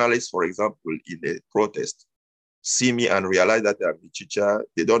a journalist, for example, in a protest, see me and realize that I'm a teacher,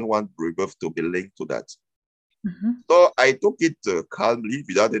 they don't want Brébeuf to be linked to that. Mm-hmm. So I took it calmly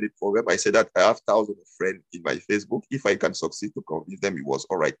without any problem. I said that I have thousands of friends in my Facebook. If I can succeed to convince them, it was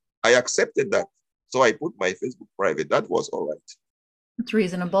all right. I accepted that. So I put my Facebook private. That was all right. It's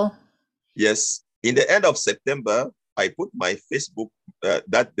reasonable. Yes. In the end of September, I put my Facebook,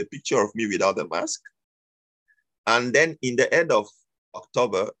 the picture of me without a mask. And then in the end of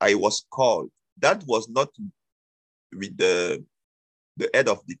October, I was called. That was not with the head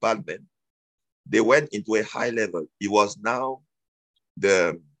of department. They went into a high level. He was now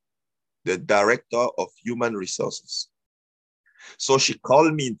the director of human resources. So she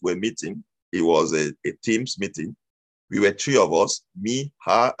called me into a meeting. It was a Teams meeting. We were 3 of us, me,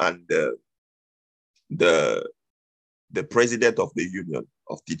 her, and the president of the union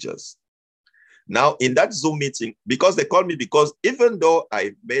of teachers. Now, in that Zoom meeting, because they called me, because even though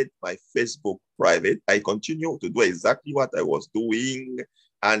I made my Facebook private, I continue to do exactly what I was doing.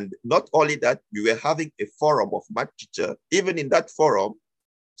 And not only that, we were having a forum of math teachers. Even in that forum,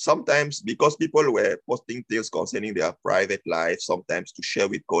 sometimes because people were posting things concerning their private life, sometimes to share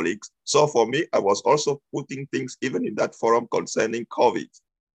with colleagues. So for me, I was also putting things even in that forum concerning COVID,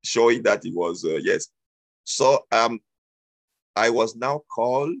 showing that it was, yes. So I was now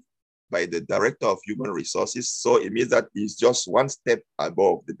called by the director of human resources. So it means that he's just one step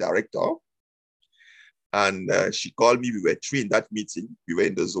above the director. And she called me. We were 3 in that meeting. We were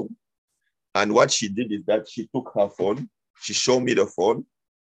in the Zoom. And what she did is that she took her phone. She showed me the phone.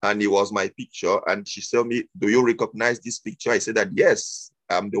 And it was my picture. And she told me, do you recognize this picture? I said that, yes,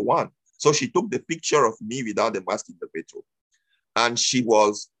 I'm the one. So she took the picture of me without the mask in the metro. And she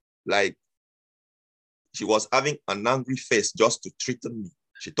was having an angry face just to threaten me.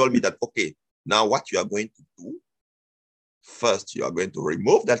 She told me that, okay, now what you are going to do, first, you are going to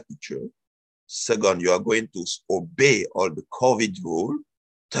remove that picture. Second, you are going to obey all the COVID rule.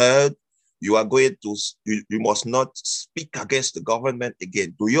 Third, you are going to, you must not speak against the government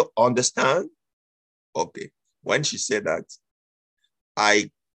again. Do you understand? Okay. When she said that,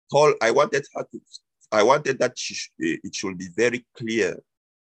 I wanted that it should be very clear.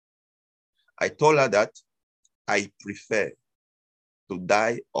 I told her that I prefer to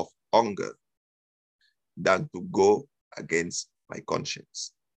die of hunger than to go against my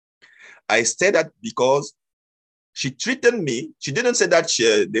conscience. I said that because she threatened me. She didn't say that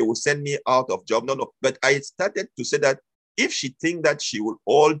they will send me out of job. No. But I started to say that if she thinks that she will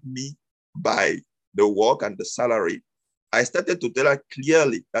hold me by the work and the salary, I started to tell her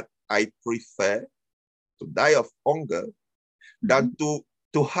clearly that I prefer to die of hunger than to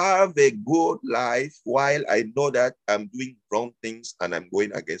have a good life while I know that I'm doing wrong things and I'm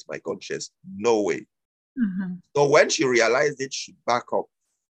going against my conscience. No way. Mm-hmm. So when she realized it, she backed up.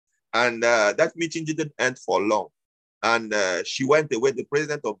 And that meeting didn't end for long. And she went away. The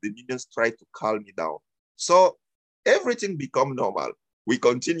president of the unions tried to calm me down. So everything became normal. We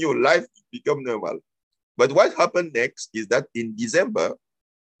continue, life became normal. But what happened next is that in December,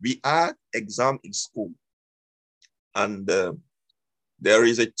 we had exam in school. And there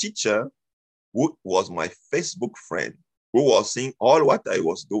is a teacher who was my Facebook friend, who was seeing all what I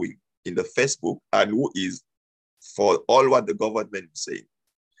was doing in the Facebook and who is for all what the government is saying.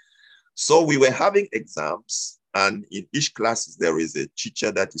 So we were having exams, and in each class there is a teacher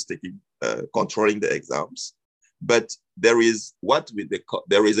that is controlling the exams. But there is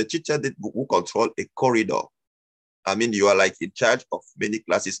a teacher who controls a corridor. I mean, you are like in charge of many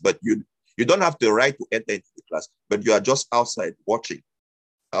classes, but you don't have the right to enter into the class, but you are just outside watching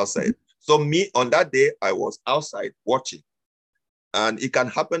outside. So me on that day, I was outside watching. And it can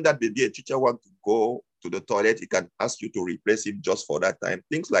happen that maybe a teacher wants to go to the toilet. He can ask you to replace him just for that time.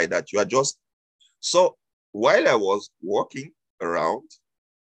 Things like that. You are just, so while I was walking around,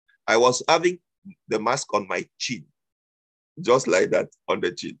 I was having the mask on my chin, just like that on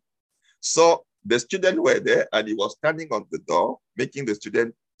the chin. So the students were there and he was standing on the door, making the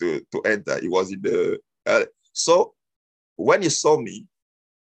student to enter. He was in the, so when he saw me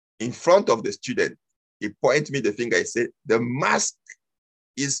in front of the student, he pointed me the finger. I said, the mask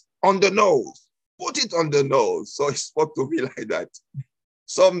is on the nose. Put it on the nose. So he spoke to me like that.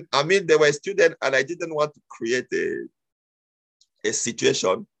 So, I mean, there were students and I didn't want to create a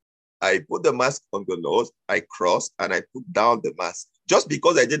situation. I put the mask on the nose, I crossed, and I put down the mask. Just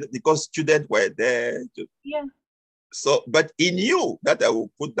because I didn't, because students were there. Yeah. So, but he knew that I would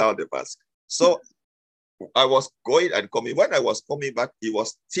put down the mask. So I was going and coming. When I was coming back, he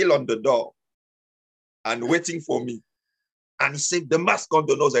was still on the door and waiting for me. And he said, the mask on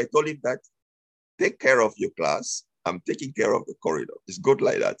the nose. I told him that, take care of your class. I'm taking care of the corridor. It's good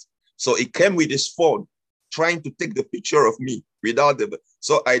like that. So he came with his phone, trying to take the picture of me without the.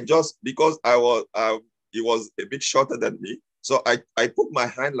 So I just, because he was a bit shorter than me. So I put my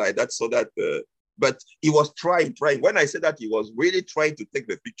hand like that so that, but he was trying. When I said that he was really trying to take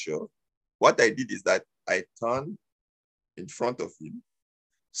the picture, what I did is that I turned in front of him.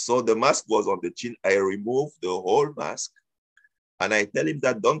 So the mask was on the chin. I removed the whole mask. And I tell him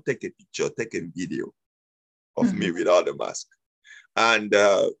that don't take a picture, take a video of me without a mask. And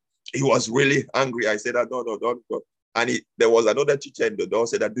he was really angry. I said, no, don't go. And there was another teacher in the door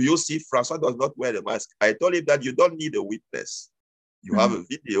said that, do you see Francois does not wear the mask? I told him that you don't need a witness. You have a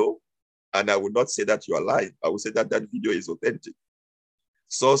video, and I would not say that you are lying. I would say that that video is authentic.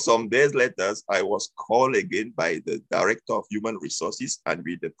 So some days later, I was called again by the director of human resources and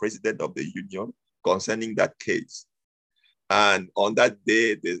with the president of the union concerning that case. And on that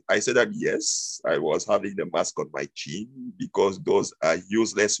day, I said that, yes, I was having the mask on my chin because those are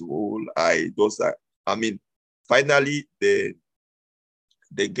useless rules. Finally, they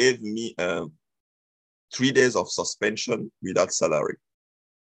gave me 3 days of suspension without salary.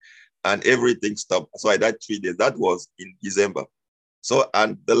 And everything stopped. So I did 3 days. That was in December. So,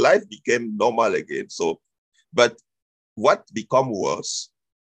 and the life became normal again. So, but what became worse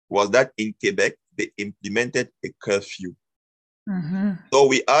was that in Quebec, they implemented a curfew. So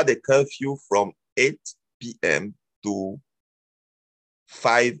we had a curfew from 8 p.m. to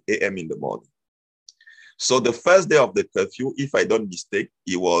 5 a.m. in the morning. So the first day of the curfew, if I don't mistake,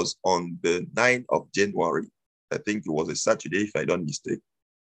 it was on the 9th of January. I think it was a Saturday, if I don't mistake,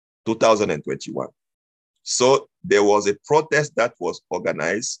 2021. So there was a protest that was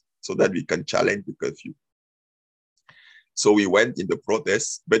organized so that we can challenge the curfew. So we went in the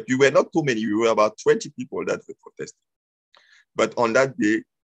protest, but we were not too many. We were about 20 people that were protesting. But on that day,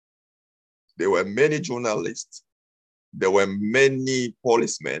 there were many journalists. There were many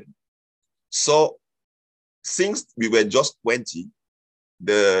policemen. So since we were just 20,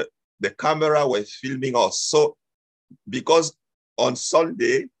 the camera was filming us. So because on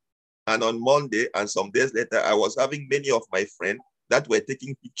Sunday and on Monday and some days later, I was having many of my friends that were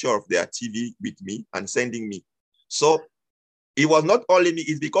taking picture of their TV with me and sending me. So it was not only me,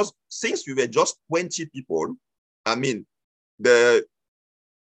 it's because since we were just 20 people, I mean, the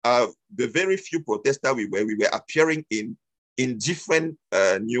very few protesters we were appearing in different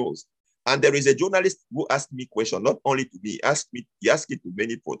news. And there is a journalist who asked me question, not only to me, he asked it to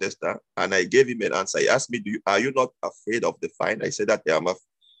many protesters, and I gave him an answer. He asked me, are you not afraid of the fine? I said that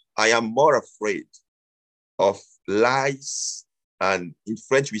I am more afraid of lies, and in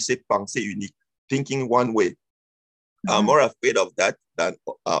French we say pensée unique, thinking one way. I'm more afraid of that than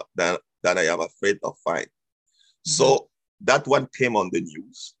I am afraid of fine. So that one came on the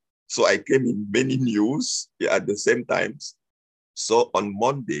news. So I came in many news at the same time. So on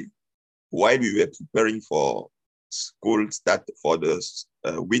Monday, while we were preparing for school start for the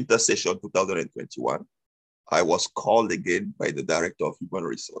winter session 2021, I was called again by the director of human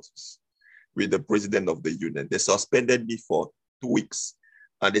resources with the president of the union. They suspended me for 2 weeks.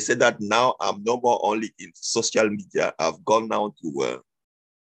 And they said that now I'm no more only in social media. I've gone now to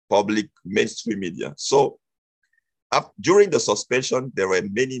public mainstream media. So during the suspension, there were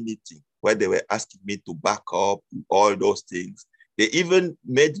many meetings where they were asking me to back up all those things. They even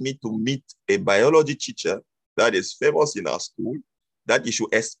made me to meet a biology teacher that is famous in our school, that he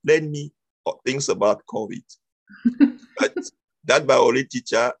should explain me things about COVID. But that biology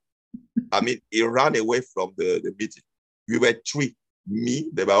teacher, he ran away from the meeting. We were 3, me,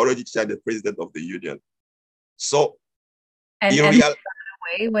 the biology teacher, and the president of the union. So and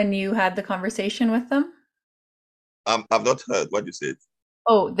away when you had the conversation with them? I've not heard what you said.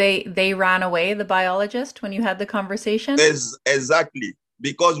 Oh, they ran away, the biologist, when you had the conversation? Exactly.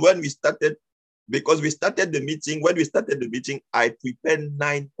 Because when we started, when we started the meeting, I prepared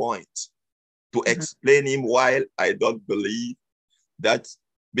 9 points to Mhm. explain him why I don't believe that,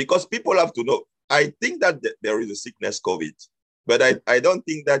 because people have to know. I think that there is a sickness, COVID, but I don't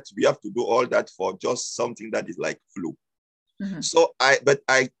think that we have to do all that for just something that is like flu. Mhm. But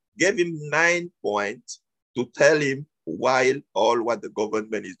I gave him 9 points to tell him why all what the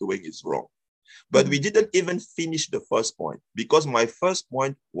government is doing is wrong. But we Mhm. didn't even finish the first point because my first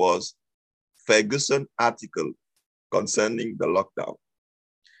point was Ferguson article concerning the lockdown.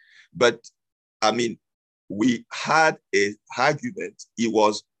 But I mean, we had a argument. He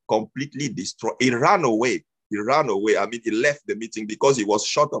was completely destroyed. He ran away. He ran away. I mean, he left the meeting because he was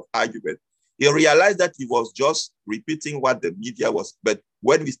short of argument. He realized that he was just repeating what the media was. But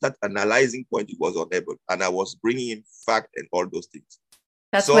when we start analyzing point, he was unable. And I was bringing in fact and all those things.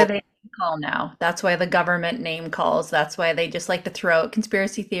 That's why So they name call now. That's why the government name calls. That's why they just like to throw out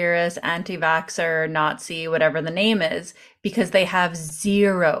conspiracy theorists, anti-vaxxer, Nazi, whatever the name is, because they have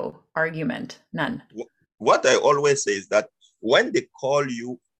zero argument. None. what I always say is that when they call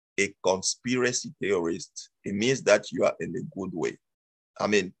you a conspiracy theorist, it means that you are in a good way. I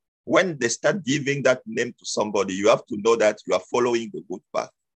mean, when they start giving that name to somebody, you have to know that you are following the good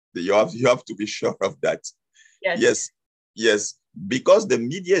path. You have to be sure of that. Yes. Yes, yes, because the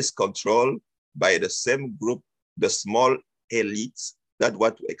media is controlled by the same group, the small elites that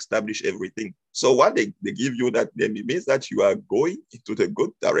want to establish everything. So what they give you that name, it means that you are going into the good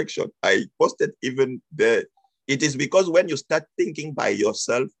direction. I posted even there. It is because when you start thinking by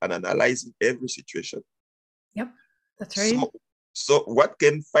yourself and analyzing every situation. Yep. That's right. So, so what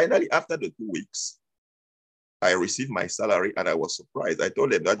came finally after the 2 weeks, I received my salary and I was surprised. I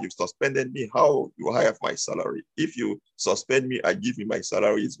told them that you suspended me. How do I have my salary? If you suspend me and give me my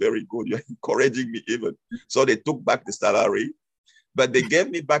salary, it's very good. You're encouraging me even. So they took back the salary, but they gave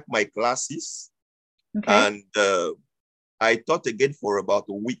me back my classes. Okay. And I taught again for about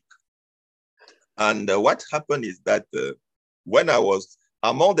a week. And what happened is that when I was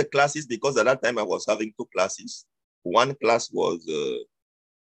among the classes, because at that time I was having two classes, one class was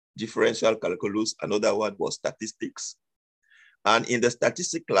differential calculus, another one was statistics. And in the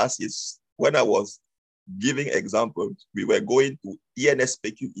statistic classes, when I was giving examples, we were going to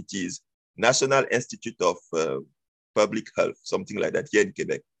ENSPQ, it is National Institute of Public Health, something like that here in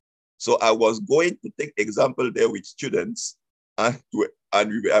Quebec. So I was going to take example there with students, I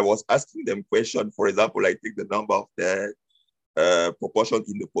was asking them questions. For example, I take the number of deaths, proportion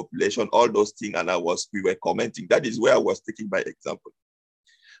in the population, all those things, and we were commenting. That is where I was taking my example.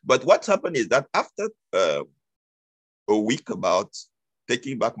 But what happened is that after a week about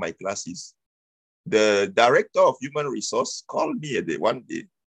taking back my classes, the director of human resource called me one day.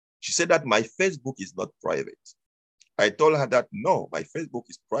 She said that my Facebook is not private. I told her that no, my Facebook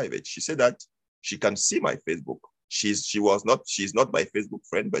is private. She said that she can see my Facebook. She's not my Facebook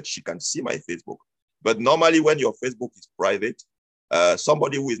friend, but she can see my Facebook. But normally when your Facebook is private,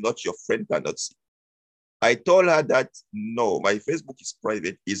 somebody who is not your friend cannot see. I told her that no, my Facebook is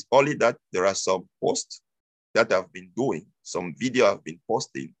private. It's only that there are some posts that I've been doing, some video I've been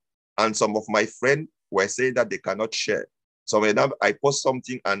posting, and some of my friends were saying that they cannot share. So when I post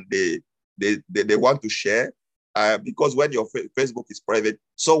something and they want to share, because when your Facebook is private.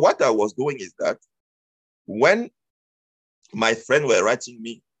 So what I was doing is that when my friends were writing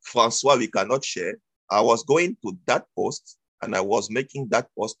me, Francois, we cannot share, I was going to that post and I was making that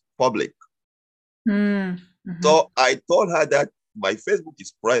post public. Mm-hmm. So I told her that my Facebook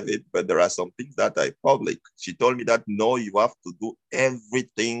is private, but there are some things that are public. She told me that no, you have to do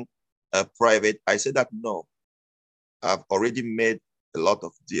everything private. I said that no, I've already made a lot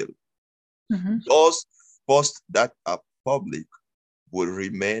of deal. Mm-hmm. Those posts that are public will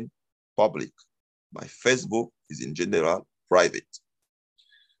remain public. My Facebook is in general private.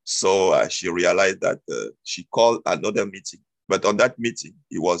 So she realized that she called another meeting. But on that meeting,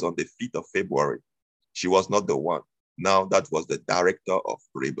 it was on the 5th of February. She was not the one. Now that was the director of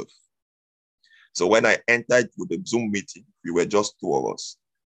Rebirth. So when I entered with the Zoom meeting, we were just two of us.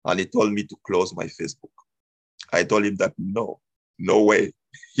 And he told me to close my Facebook. I told him that no way.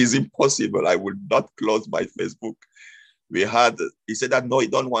 It's impossible. I will not close my Facebook. He said that no, he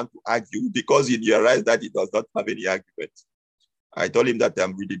don't want to argue because he realized that he does not have any argument. I told him that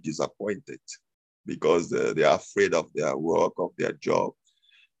I'm really disappointed because they are afraid of their work, of their job.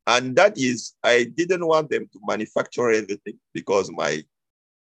 And that is, I didn't want them to manufacture everything because my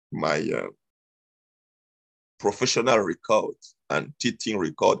professional record and teaching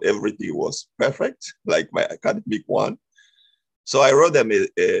record. Everything was perfect, like my academic one. So I wrote them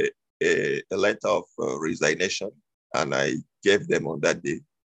a letter of resignation, and I gave them on that day.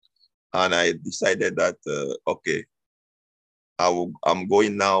 And I decided that, okay, I'm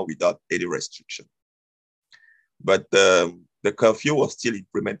going now without any restriction. But the curfew was still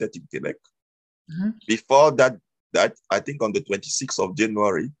implemented in Quebec. Mm-hmm. Before that, I think on the 26th of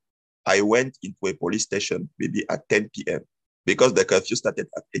January, I went into a police station maybe at 10 p.m. because the curfew started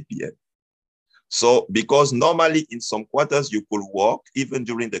at 8 p.m. So because normally in some quarters you could walk even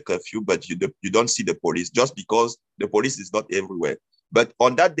during the curfew, but you don't see the police just because the police is not everywhere. But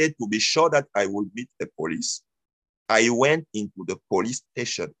on that day, to be sure that I would meet the police, I went into the police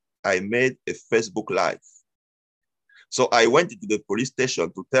station. I made a Facebook Live. So I went into the police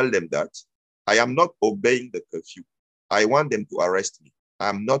station to tell them that I am not obeying the curfew. I want them to arrest me.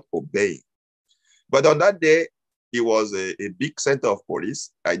 I'm not obeying. But on that day, it was a big center of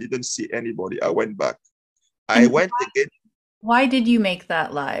police. I didn't see anybody. I went back. I went again. Why did you make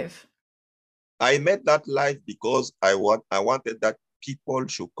that live? I made that live because I wanted that people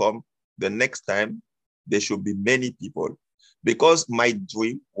should come the next time. There should be many people. Because my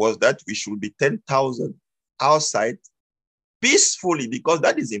dream was that we should be 10,000 outside peacefully, because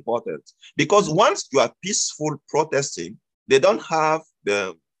that is important. Because once you are peaceful protesting, they don't have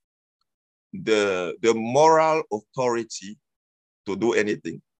the moral authority to do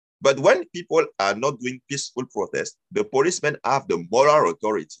anything. But when people are not doing peaceful protest, the policemen have the moral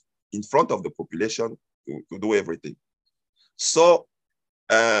authority in front of the population to do everything. So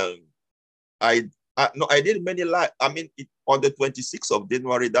I did many live. I mean, on the 26th of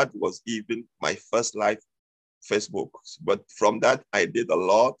January, that was even my first live Facebook. But from that, I did a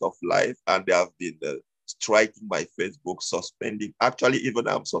lot of live, and they have been striking my Facebook, suspending. Actually, even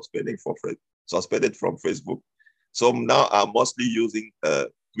I'm suspended from Facebook. So now I'm mostly using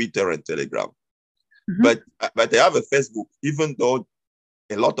Twitter and Telegram. Mm-hmm. But I have a Facebook, even though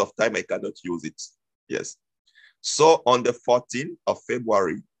a lot of time I cannot use it. Yes. So on the 14th of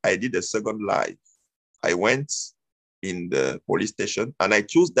February, I did a second live. I went in the police station, and I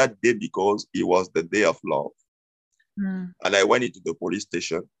chose that day because it was the day of love. Mm. And I went into the police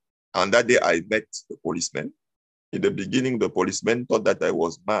station, and that day I met the policeman. In the beginning, the policeman thought that I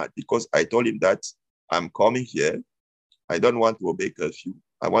was mad because I told him that I'm coming here. I don't want to obey curfew.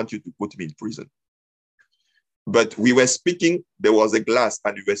 I want you to put me in prison. But we were speaking, there was a glass,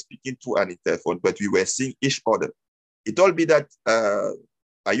 and we were speaking through an interphone, but we were seeing each other. He told me that,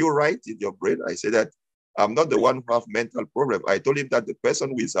 are you right in your brain? I said that I'm not the one who have mental problem. I told him that the person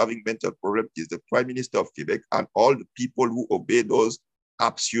who is having mental problem is the Prime Minister of Quebec and all the people who obey those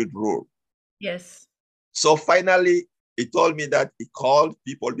absolute rules. Yes. So finally, he told me that he called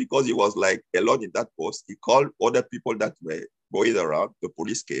people because he was like alone in that post. He called other people that were going around. The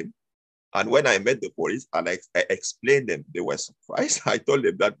police came. And when I met the police and I explained them, they were surprised. I told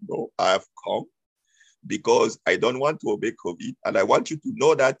them that, no, I have come because I don't want to obey COVID. And I want you to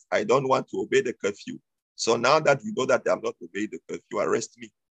know that I don't want to obey the curfew. So now that you know that I'm not obeying the curfew, arrest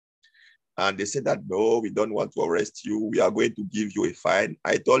me. And they said that, no, we don't want to arrest you. We are going to give you a fine.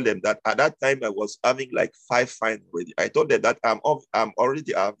 I told them that at that time I was having like 5 fines already. I told them that I'm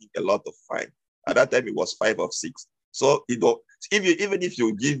already having a lot of fine. At that time it was 5 or 6. So even if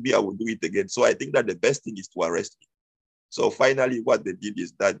you give me, I will do it again. So I think that the best thing is to arrest me. So finally, what they did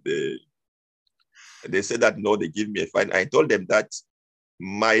is that they said that no, they give me a fine. I told them that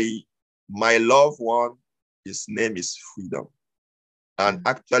my loved one, his name is Freedom, and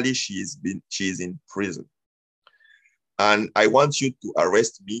actually she is in prison. And I want you to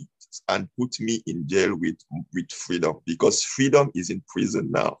arrest me and put me in jail with Freedom, because Freedom is in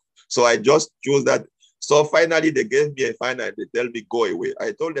prison now. So I just chose that. So finally, they gave me a fine and they tell me, go away.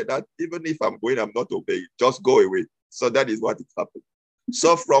 I told them that even if I'm going, I'm not obeying. Just go away. So that is what happened.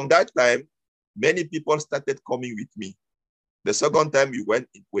 So from that time, many people started coming with me. The second time we went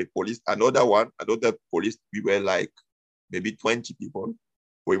into a police, another police, we were like maybe 20 people.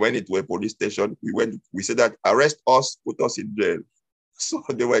 We went into a police station. We said that arrest us, put us in jail. So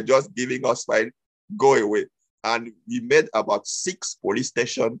they were just giving us fine, go away. And we made about 6 police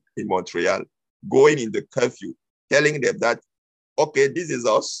stations in Montreal, going in the curfew, telling them that, okay, this is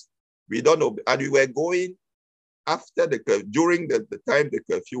us. We don't know. And we were going after the curfew, during the time the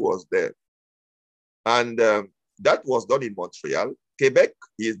curfew was there. And that was done in Montreal. Quebec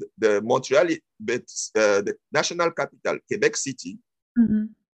is the national capital, Quebec City. Mm-hmm.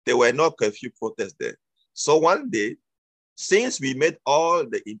 There were no curfew protests there. So one day, since we made all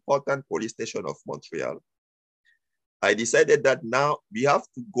the important police stations of Montreal, I decided that now we have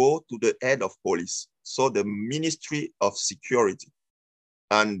to go to the head of police. So the Ministry of Security.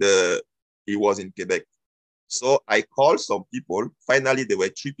 And he was in Quebec. So I called some people. Finally, there were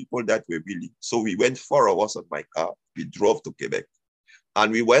 3 people that were willing. So we went, 4 of us on my car. We drove to Quebec.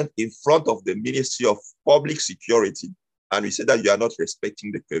 And we went in front of the Ministry of Public Security. And we said that you are not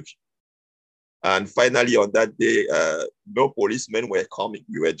respecting the curfew. And finally, on that day, no policemen were coming.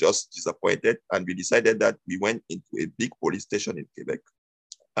 We were just disappointed. And we decided that we went into a big police station in Quebec.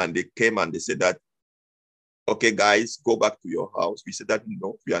 And they came and they said that, okay, guys, go back to your house. We said that,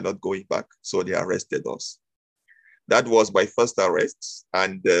 no, we are not going back. So they arrested us. That was my first arrest.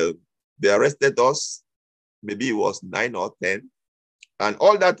 And they arrested us, maybe it was 9 or 10. And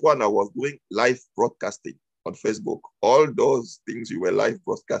all that one, I was doing live broadcasting on Facebook. All those things we were live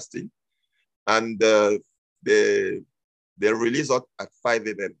broadcasting. And they released us at 5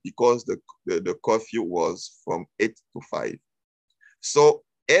 a.m. because the curfew was from 8 to 5. So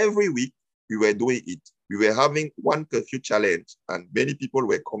every week we were doing it. We were having one curfew challenge and many people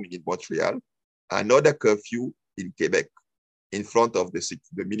were coming in Montreal, another curfew in Quebec in front of the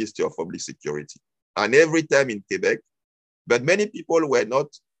Ministry of Public Security. And every time in Quebec, but many people were not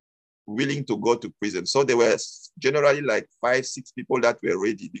willing to go to prison. So there were generally like 5, 6 people that were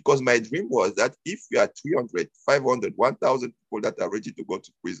ready, because my dream was that if we are 300, 500, 1,000 people that are ready to go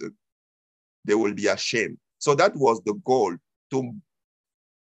to prison, they will be ashamed. So that was the goal,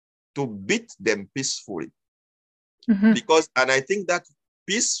 to beat them peacefully. Mm-hmm. And I think that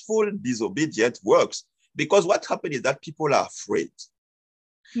peaceful disobedience works, because what happened is that people are afraid.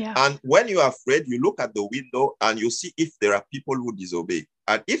 Yeah. And when you are afraid, you look at the window and you see if there are people who disobey.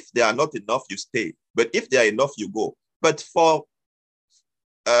 And if there are not enough, you stay. But if there are enough, you go. But for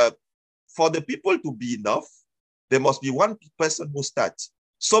the people to be enough, there must be one person who starts.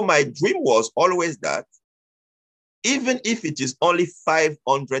 So my dream was always that even if it is only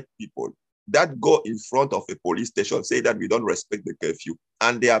 500 people that go in front of a police station, say that we don't respect the curfew,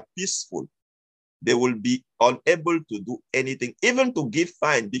 and they are peaceful, they will be unable to do anything, even to give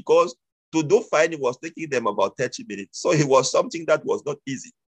fine, because to do fine, it was taking them about 30 minutes. So it was something that was not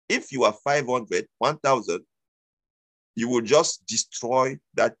easy. If you are 500, 1,000, you will just destroy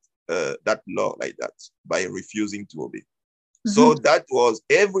that law like that by refusing to obey. Mm-hmm. So that was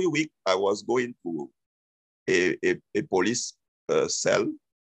every week I was going to a police cell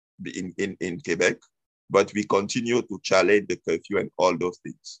in Quebec, but we continue to challenge the curfew and all those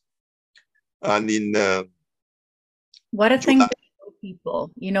things. And in what a thing to show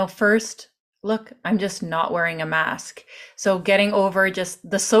people, first, look, I'm just not wearing a mask. So getting over just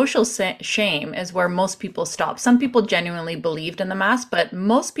the social shame is where most people stop. Some people genuinely believed in the mask, but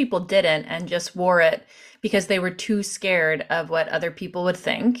most people didn't and just wore it because they were too scared of what other people would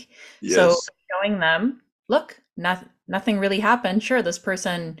think. Yes. So showing them, look, nothing really happened. Sure, this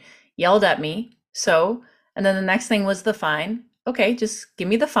person yelled at me. So, and then the next thing was the fine. Okay, just give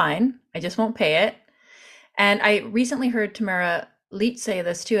me the fine. I just won't pay it. And I recently heard Tamara Leach say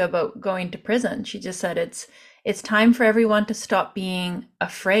this too about going to prison. She just said it's time for everyone to stop being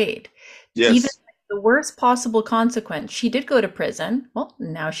afraid. Yes. Even the worst possible consequence. She did go to prison. Well,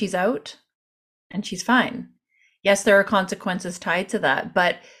 now she's out and she's fine. Yes, there are consequences tied to that,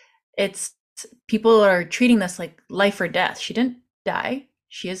 but people are treating this like life or death. She didn't die.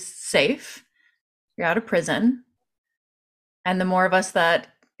 She is safe. You're out of prison. And the more of us that,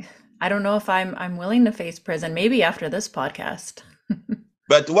 I don't know if I'm willing to face prison, maybe after this podcast.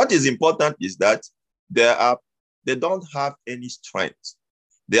 But what is important is that they don't have any strength.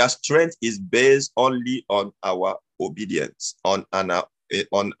 Their strength is based only on our obedience, on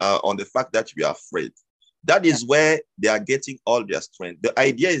the fact that we are afraid. That is where they are getting all their strength. The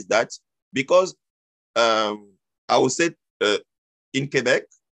idea is that because I would say in Quebec,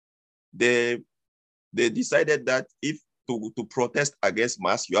 they decided that if to protest against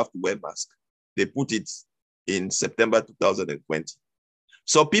masks, you have to wear mask. They put it in September 2020.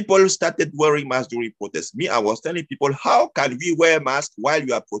 So people started wearing masks during protests. Me, I was telling people, how can we wear masks while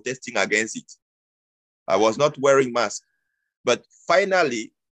you are protesting against it? I was not wearing masks. But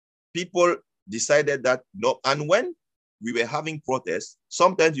finally, people decided that no. And when we were having protests,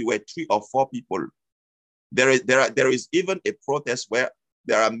 sometimes we were 3 or 4 people. There is even a protest where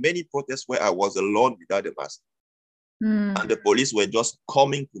there are many protests where I was alone without a mask. And the police were just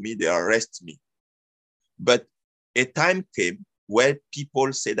coming to me, they arrest me. But a time came where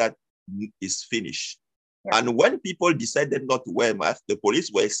people said that it's finished. Yeah. And when people decided not to wear masks, the police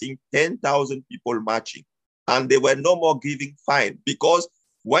were seeing 10,000 people marching. And they were no more giving fine, because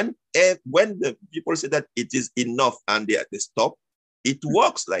when the people say that it is enough and they stop, it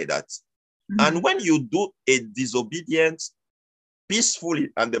works like that. And when you do a disobedience peacefully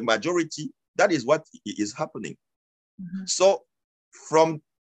and the majority, that is what is happening. So from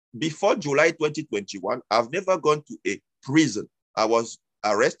before July 2021, I've never gone to a prison. I was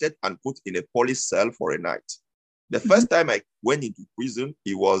arrested and put in a police cell for a night. The first time I went into prison,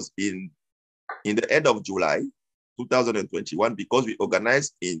 it was in the end of July 2021 because we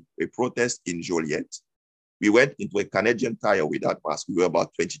organized in a protest in Joliet. We went into a Canadian Tire without masks. We were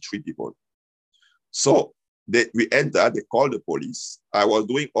about 23 people. So we entered, they called the police. I was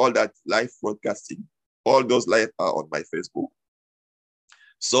doing all that live broadcasting. All those live are on my Facebook.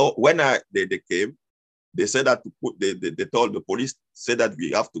 So when they came, they said that they told the police, said that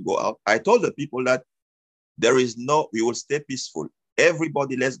we have to go out. I told the people that we will stay peaceful.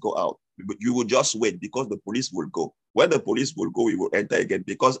 Everybody, let's go out. But you will just wait because the police will go. When the police will go, we will enter again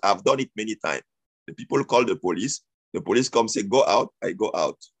because I've done it many times. The people call the police come say, go out, I go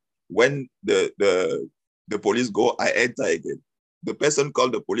out. When the police go, I enter again. The person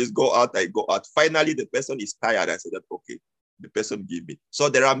called the police, go out, I go out. Finally, the person is tired. I said that, okay, the person give me. So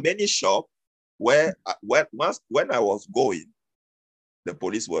there are many shops where when I was going, the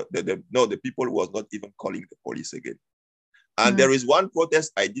police were, the people was not even calling the police again. And there is one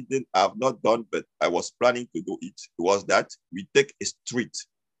protest I have not done, but I was planning to do it. It was that we take a street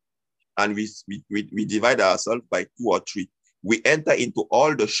and we divide ourselves by 2 or 3. We enter into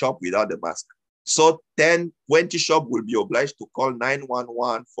all the shop without the mask. So 10, 20 shop will be obliged to call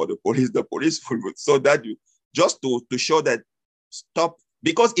 911 for the police. The police will, so that just to show that stop,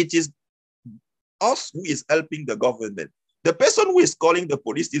 because it is us who is helping the government. The person who is calling the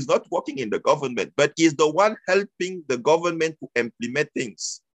police is not working in the government, but is the one helping the government to implement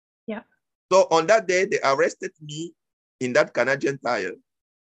things. Yeah. So on that day, they arrested me in that Canadian Tire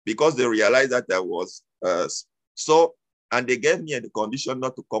because they realized that I was and they gave me a condition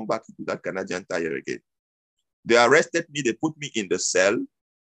not to come back to that Canadian Tire again. They arrested me, they put me in the cell,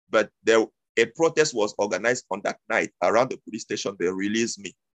 but a protest was organized on that night around the police station. They released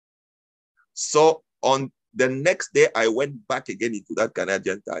me. So on the next day, I went back again into that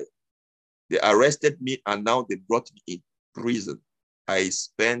Canadian Tire. They arrested me and now they brought me in prison. I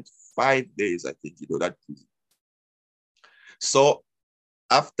spent 5 days, I think, that prison. So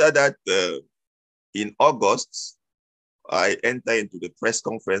after that, in August, I entered into the press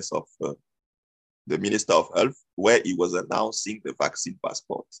conference of the Minister of Health, where he was announcing the vaccine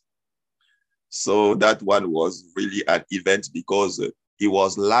passport. So that one was really an event because he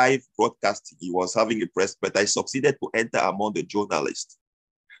was live broadcasting. He was having a press, but I succeeded to enter among the journalists.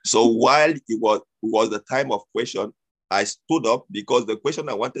 So while it was the time of question, I stood up because the question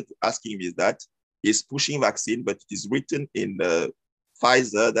I wanted to ask him is that he's pushing vaccine, but it is written in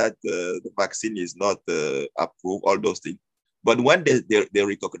Pfizer that the vaccine is not approved, all those things. But when they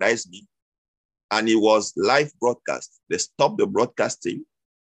recognized me and it was live broadcast, they stopped the broadcasting.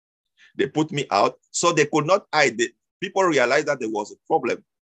 They put me out. So they could not hide. People realized that there was a problem.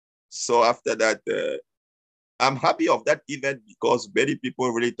 So after that, I'm happy of that event because many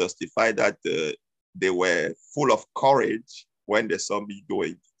people really testified that they were full of courage when they saw me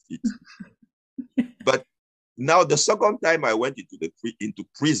doing it. But now the second time I went into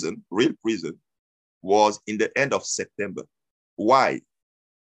prison, real prison, was in the end of September. Why?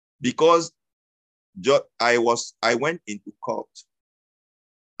 Because I went into court,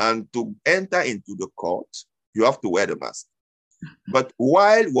 and to enter into the court, you have to wear the mask. But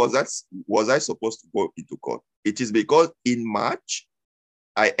why was I supposed to go into court? It is because in March,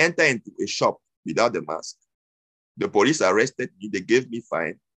 I entered into a shop without the mask. The police arrested me, they gave me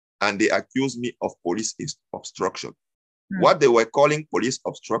fine, and they accused me of police obstruction. What they were calling police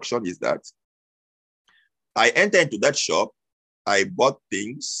obstruction is that I entered into that shop, I bought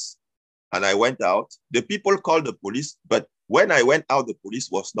things, and I went out. The people called the police, but when I went out, the police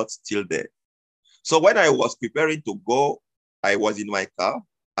was not still there. So when I was preparing to go, I was in my car.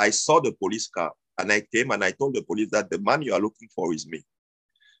 I saw the police car, and I came and I told the police that the man you are looking for is me.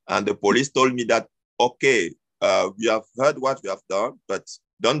 And the police told me that, okay, we have heard what we have done, but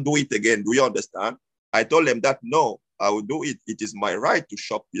don't do it again. Do you understand? I told them that, no, I will do it. It is my right to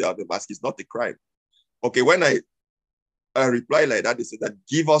shop without the mask. It's not a crime. Okay, when I replied like that, they said that,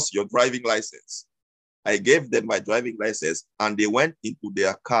 give us your driving license. I gave them my driving license, and they went into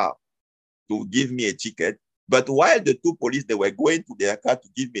their car to give me a ticket. But while the two police, they were going to their car to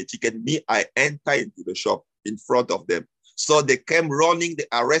give me a ticket, I entered into the shop in front of them. So they came running, they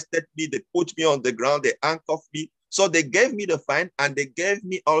arrested me, they put me on the ground, they handcuffed me. So they gave me the fine, and they gave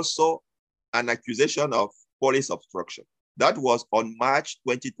me also an accusation of police obstruction. That was on March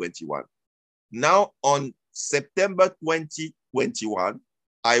 2021. Now on September 2021,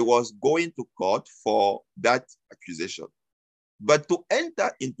 I was going to court for that accusation. But to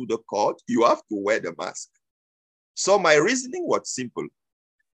enter into the court, you have to wear the mask. So my reasoning was simple.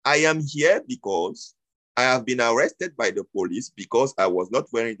 I am here because I have been arrested by the police because I was not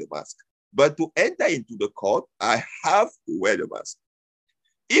wearing the mask. But to enter into the court, I have to wear the mask.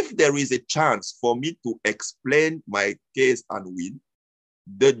 If there is a chance for me to explain my case and win,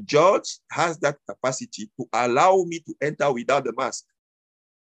 the judge has that capacity to allow me to enter without the mask.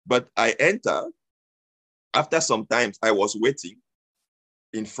 But I entered. After some time, I was waiting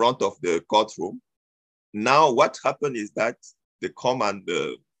in front of the courtroom. Now, what happened is that the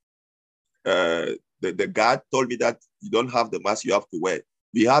guard told me that you don't have the mask, you have to wear.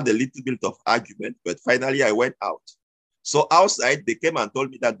 We had a little bit of argument, but finally I went out. So outside, they came and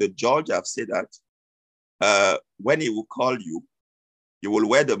told me that the judge have said that when he will call you, you will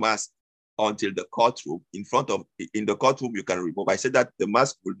wear the mask until the courtroom. In the courtroom, you can remove. I said that the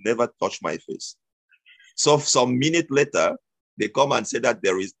mask will never touch my face. So some minute later, they come and say that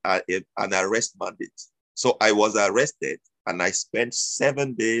there is an arrest mandate. So I was arrested and I spent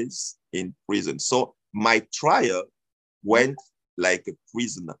 7 days in prison. So my trial went like a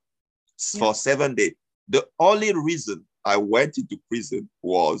prisoner for 7 days. The only reason I went into prison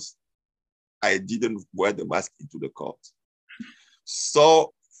was I didn't wear the mask into the court.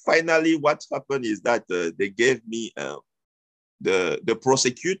 So finally, what happened is that they gave me, the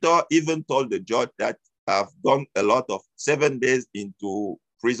prosecutor even told the judge that I've done a lot of 7 days into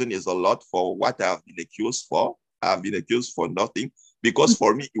prison is a lot for what I've been accused for. I've been accused for nothing because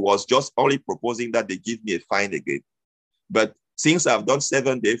for me, it was just only proposing that they give me a fine again. But since I've done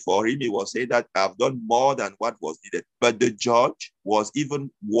 7 days for him, he was saying that I've done more than what was needed. But the judge was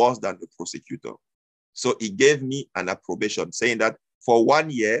even worse than the prosecutor. So he gave me an approbation saying that for 1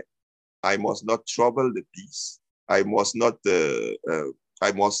 year, I must not trouble the peace. I must not,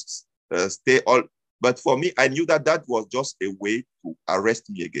 stay all. But for me, I knew that that was just a way to arrest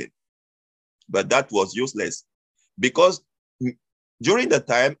me again. But that was useless because during the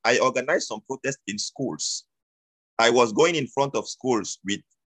time I organized some protests in schools. I was going in front of schools with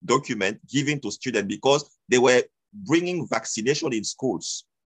documents given to students because they were bringing vaccination in schools.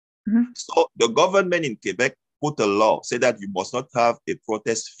 Mm-hmm. So the government in Quebec put a law, say that you must not have a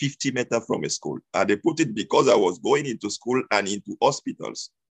protest 50 meters from a school. And they put it because I was going into school and into hospitals.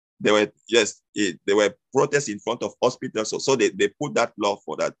 There were protests in front of hospitals. So they put that law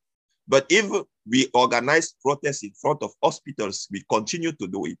for that. But if we organize protests in front of hospitals, we continue to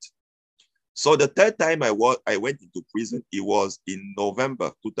do it. So the third time I went into prison, it was in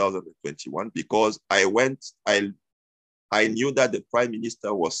November 2021 because I knew that the prime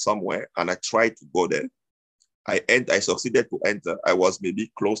minister was somewhere and I tried to go there. I succeeded to enter. I was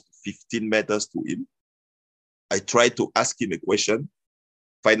maybe close to 15 meters to him. I tried to ask him a question.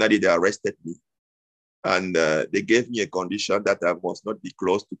 Finally, they arrested me. And they gave me a condition that I must not be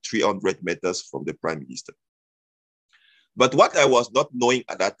close to 300 meters from the prime minister. But what I was not knowing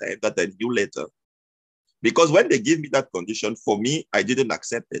at that time, that I knew later, because when they gave me that condition, for me, I didn't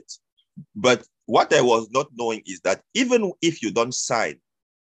accept it. But what I was not knowing is that even if you don't sign,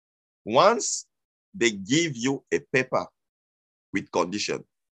 once they give you a paper with condition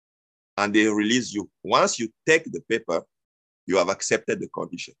and they release you, once you take the paper, you have accepted the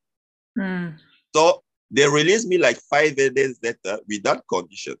condition. Mm. So they released me like 5 days later with that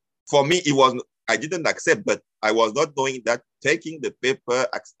condition. For me, I didn't accept, but I was not knowing that taking the paper,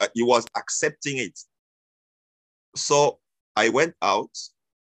 he was accepting it. So I went out,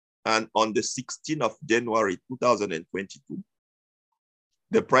 and on the 16th of January 2022,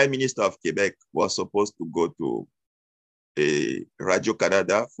 the Prime Minister of Quebec was supposed to go to Radio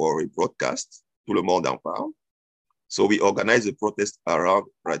Canada for a broadcast. Tout le monde en parle. So we organized a protest around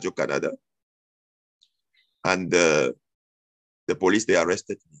Radio Canada. And the police, they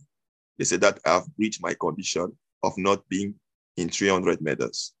arrested me. They said that I've breached my condition of not being in 300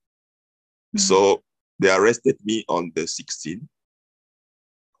 meters. Mm-hmm. So they arrested me on the 16th.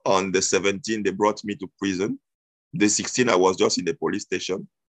 On the 17th, they brought me to prison. The 16th, I was just in the police station.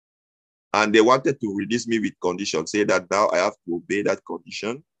 And they wanted to release me with conditions, say that now I have to obey that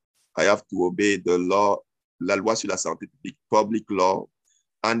condition. I have to obey the law, la loi sur la santé publique, public law.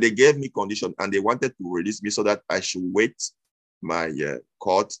 And they gave me conditions, and they wanted to release me so that I should wait my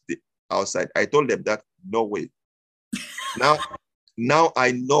court outside. I told them that no way. Now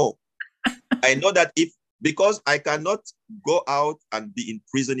I know that because I cannot go out and be in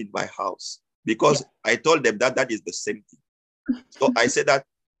prison in my house, because I told them that is the same thing. So I said that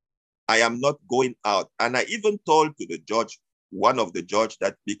I am not going out. And I even told to the judge, one of the judge,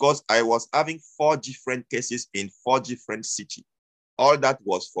 that because I was having 4 different cases in 4 different cities all that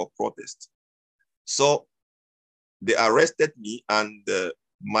was for protest. So they arrested me, and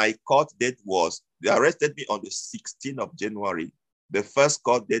my court date was, they arrested me on the 16th of January. The first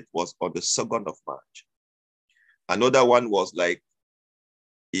court date was on the 2nd of March. Another one was like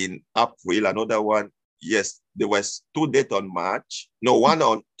in April. Another one, yes, there was 2 dates on March.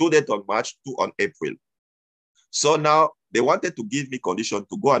 No, 2 dates on March, 2 on April. So now they wanted to give me condition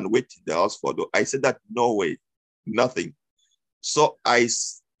to go and wait in the house for the, I said that no way, nothing. So I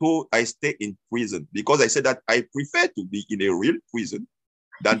stay in prison because I said that I prefer to be in a real prison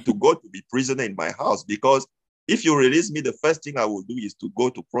than to go to be prisoner in my house, because if you release me, the first thing I will do is to go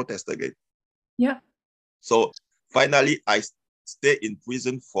to protest again. Yeah. So finally, I stay in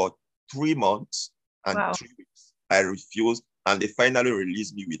prison for 3 months and Wow. 3 weeks. I refused, and they finally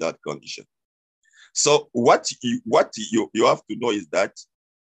released me without condition. So what you have to know is that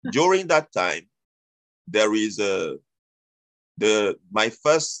during that time, there is my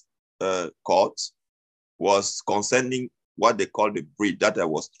first court was concerning what they call the bridge that I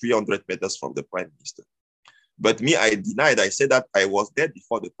was 300 meters from the prime minister. But me, I denied. I said that I was there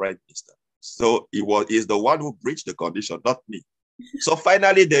before the prime minister. So he's the one who breached the condition, not me. So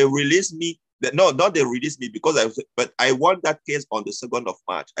finally, they released me. No, not they released me but I won that case on the 2nd of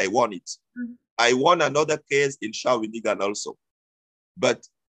March. I won it. Mm-hmm. I won another case in Shawinigan also. But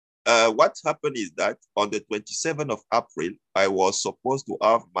what happened is that on the 27th of April, I was supposed to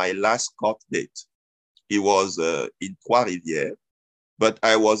have my last court date. It was in Trois-Rivières, but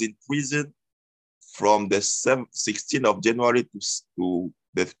I was in prison from the 16th of January to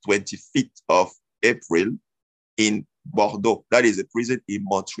the 25th of April in Bordeaux. That is a prison in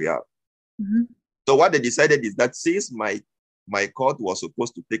Montreal. Mm-hmm. So what they decided is that since my court was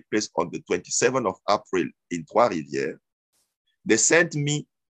supposed to take place on the 27th of April in Trois-Rivières, they sent me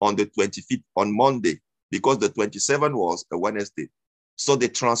on the 25th, on Monday, because the 27th was a Wednesday. So they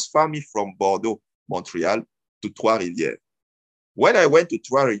transferred me from Bordeaux, Montreal, to Trois-Rivières. When I went to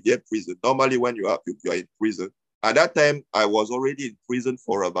Trois-Rivières prison, normally when you are in prison, at that time, I was already in prison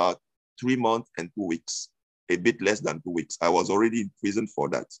for about 3 months and 2 weeks, a bit less than 2 weeks. I was already in prison for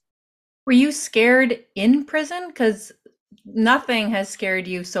that. Were you scared in prison? Because nothing has scared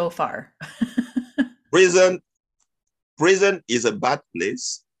you so far. Prison is a bad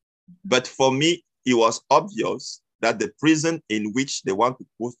place, but for me, it was obvious that the prison in which they want to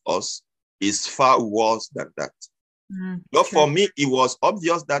put us is far worse than that. But for me, it was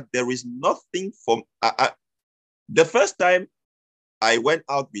obvious that there is nothing from... the first time I went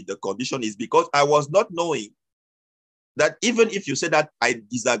out with the condition is because I was not knowing that even if you say that I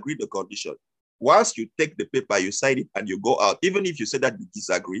disagree the condition, once you take the paper, you sign it and you go out, even if you say that you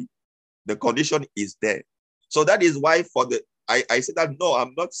disagree, the condition is there. So that is why I said that, no,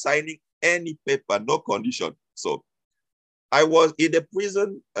 I'm not signing any paper, no condition. So I was in the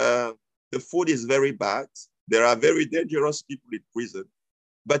prison. The food is very bad. There are very dangerous people in prison,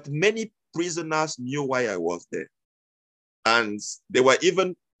 but many prisoners knew why I was there. And they were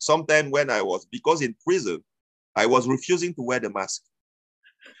even sometime when because in prison, I was refusing to wear the mask.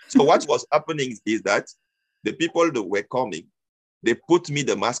 So what was happening is that the people that were coming, they put me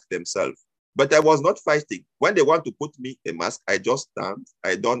the mask themselves. But I was not fighting. When they want to put me a mask, I just stand.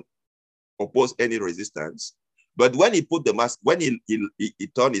 I don't oppose any resistance. But when he put the mask, when he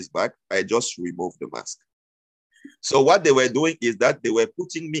turned his back, I just removed the mask. So what they were doing is that they were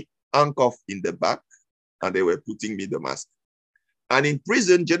putting me handcuffed in the back and they were putting me the mask. And in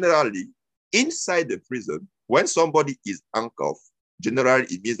prison, generally, inside the prison, when somebody is handcuffed, generally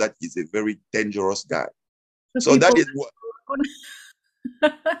it means that he's a very dangerous guy. So that is what...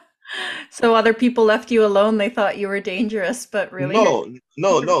 So other people left you alone. They thought you were dangerous, but really?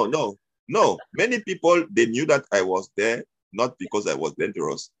 No. Many people, they knew that I was there, not because I was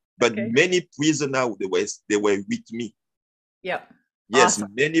dangerous, but many prisoners, they were with me. Yeah. Yes,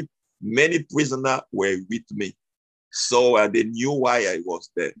 awesome. Many prisoners were with me. So they knew why I was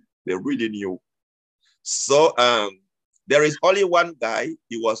there. They really knew. So there is only one guy.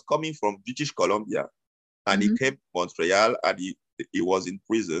 He was coming from British Columbia, and he came to Montreal, and he was in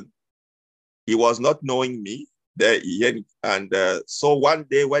prison. He was not knowing me there, and so one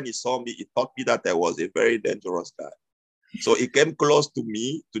day when he saw me, he thought me that I was a very dangerous guy. So he came close to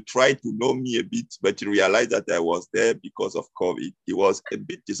me to try to know me a bit, but he realized that I was there because of COVID. He was a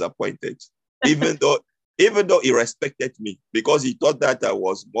bit disappointed, even though he respected me, because he thought that I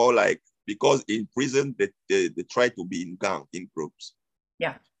was more like, because in prison they try to be in groups.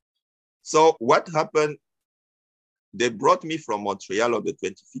 Yeah. So what happened? They brought me from Montreal on the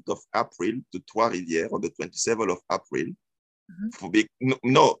 25th of April to Trois-Rivières on the 27th of April.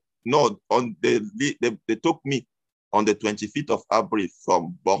 Mm-hmm. They took me on the 25th of April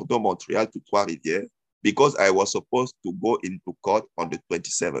from Bordeaux, Montreal to Trois-Rivières because I was supposed to go into court on the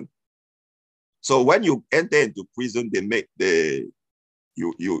 27th. So when you enter into prison, they make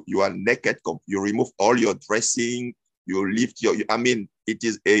you are naked. You remove all your dressing. You lift it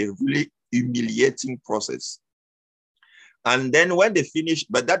is a really humiliating process. And then when they finish,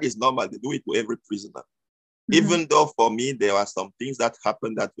 but that is normal. They do it to every prisoner. Mm-hmm. Even though for me, there are some things that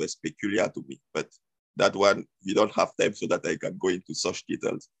happened that were peculiar to me, but that one, we don't have time so that I can go into such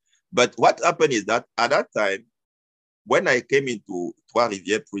details. But what happened is that at that time, when I came into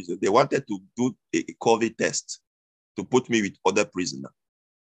Trois-Rivières prison, they wanted to do a COVID test to put me with other prisoners.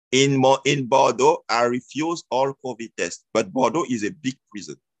 In Bordeaux, I refused all COVID tests, but Bordeaux is a big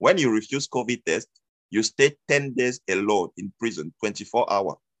prison. When you refuse COVID test, you stay 10 days alone in prison, 24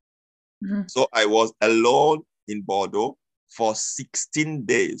 hours. Mm-hmm. So I was alone in Bordeaux for 16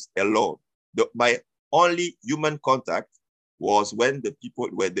 days alone. My only human contact was when the people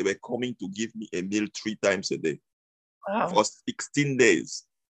they were coming to give me a meal 3 times a day. Wow. For 16 days.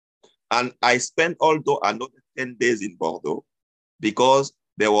 And I spent another 10 days in Bordeaux because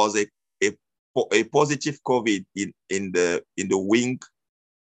there was a positive COVID in the wing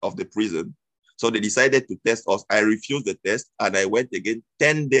of the prison. So they decided to test us. I refused the test and I went again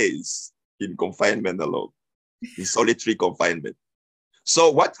 10 days in confinement alone, in solitary confinement. So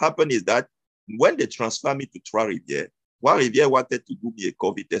what happened is that when they transferred me to Trois-Rivières wanted to do me a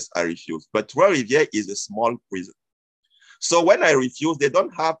COVID test, I refused. But Trois-Rivières is a small prison. So when I refused, they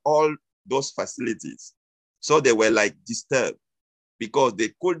don't have all those facilities. So they were like disturbed because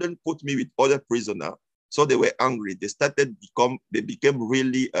they couldn't put me with other prisoners. So they were angry. They became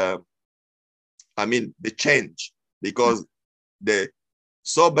really, they changed because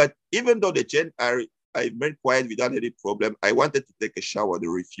but even though they changed, I remained quiet without any problem. I wanted to take a shower. They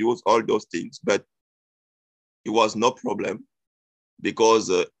refused all those things, but it was no problem because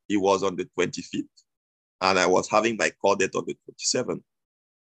it was on the 25th. And I was having my court date on the 27th.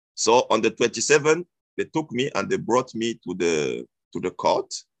 So on the 27th, they took me and they brought me to the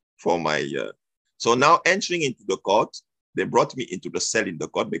court for my. So now entering into the court, they brought me into the cell in the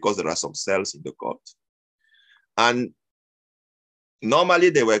court because there are some cells in the court. And normally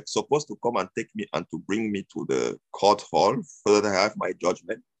they were supposed to come and take me and to bring me to the court hall so that I have my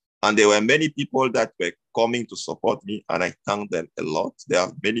judgment. And there were many people that were coming to support me, and I thank them a lot. There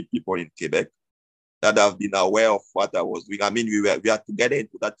are many people in Quebec that have been aware of what I was doing. We are together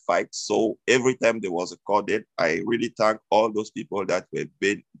into that fight. So every time there was a court date, I really thank all those people that were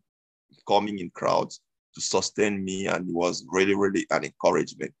been coming in crowds to sustain me, and it was really, really an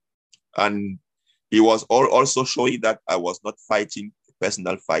encouragement. And it was also showing that I was not fighting a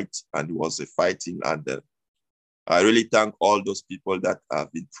personal fight, and it was a fighting. And I really thank all those people that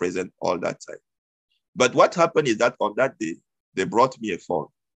have been present all that time. But what happened is that on that day, they brought me a phone.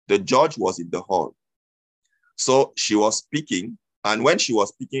 The judge was in the hall. So she was speaking, and when she was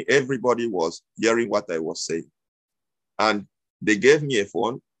speaking, everybody was hearing what I was saying. And they gave me a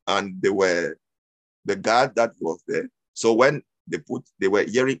phone, and they were the guard that was there. So when they were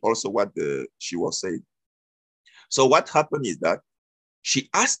hearing also what she was saying. So what happened is that she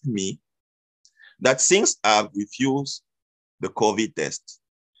asked me that since I've refused the COVID test,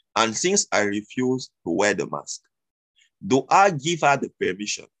 and since I refused to wear the mask, do I give her the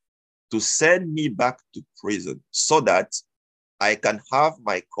permission to send me back to prison so that I can have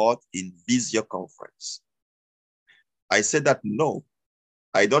my court in video conference? I said that no,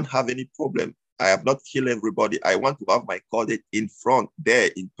 I don't have any problem. I have not killed everybody. I want to have my court in front there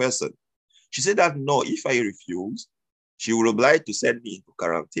in person. She said that no, if I refuse, she will oblige to send me into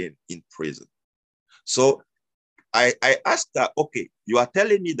quarantine in prison. So I asked her, okay, you are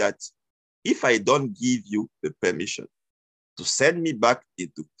telling me that if I don't give you the permission to send me back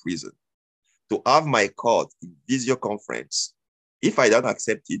into prison, to have my court in video conference, if I don't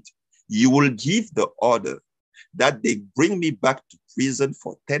accept it, you will give the order that they bring me back to prison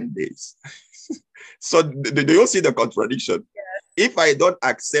for 10 days. So do you see the contradiction? Yeah. If I don't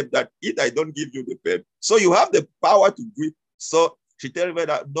accept that, if I don't give you the pen, so you have the power to do it. So she told me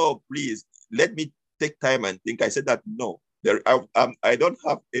that, no, please, let me take time and think. I said that, no, I don't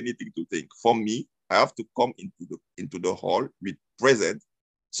have anything to think. For me, I have to come into the hall with present.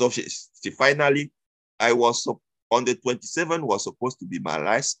 So she finally, on the 27th was supposed to be my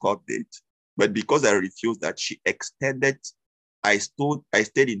last court date. But because I refused that, she extended. I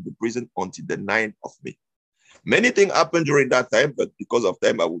stayed in the prison until the 9th of May. Many things happened during that time, but because of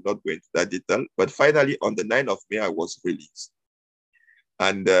time, I will not go into that detail. But finally, on the 9th of May, I was released.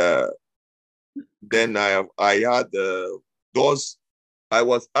 And then I had I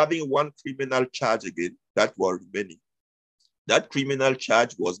was having one criminal charge again, that were remaining. That criminal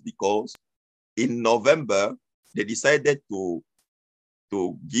charge was because in November, they decided to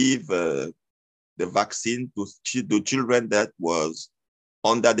give the vaccine to children that was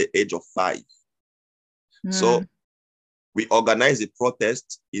under the age of 5. So we organized a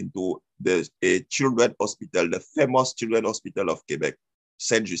protest into a children hospital, the famous children hospital of Quebec,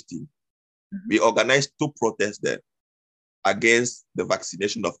 Saint-Justine. We organized 2 protests there against the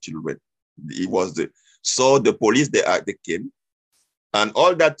vaccination of children. It was so the police they came, and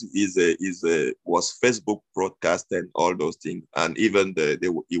all that was Facebook broadcast and all those things, and even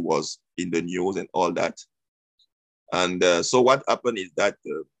it was in the news and all that. And so what happened is that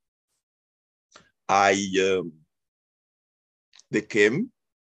they came.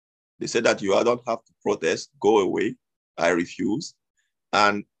 They said that you don't have to protest, go away. I refuse,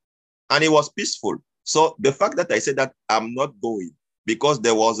 and it was peaceful. So the fact that I said that I'm not going, because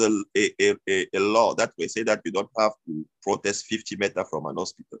there was a law that we say that you don't have to protest 50 meters from an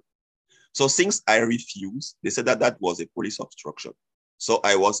hospital. So since I refused, they said that that was a police obstruction. So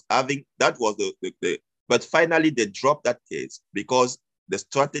I was having, that was but finally they dropped that case because the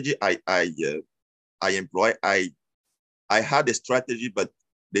strategy I employ, I had a strategy, but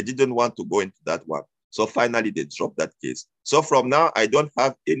they didn't want to go into that one. So finally they dropped that case. So from now, I don't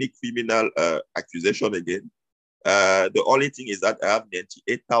have any criminal accusation again. The only thing is that I have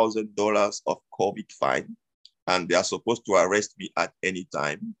 $98,000 of COVID fine, and they are supposed to arrest me at any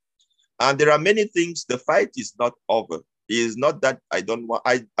time. And there are many things. The fight is not over. It is not that I don't want,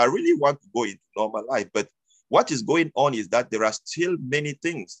 I really want to go into normal life, but what is going on is that there are still many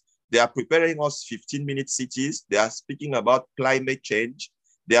things. They are preparing us 15-minute cities. They are speaking about climate change.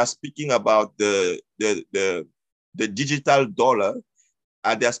 They are speaking about the digital dollar,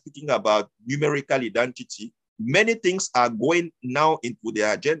 and they are speaking about numerical identity. Many things are going now into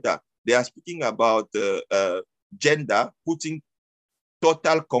their agenda. They are speaking about gender, putting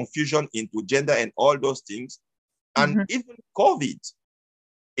total confusion into gender and all those things. And even COVID,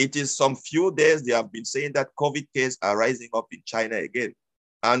 it is some few days they have been saying that COVID cases are rising up in China again.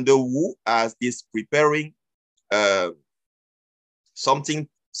 And the WHO is preparing something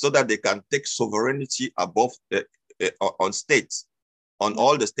so that they can take sovereignty above on states, on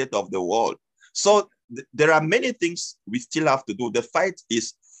all the states of the world. So there are many things we still have to do. The fight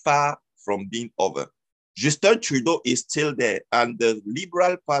is far from being over. Justin Trudeau is still there, and the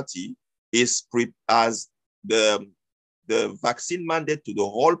Liberal Party as the vaccine mandate to the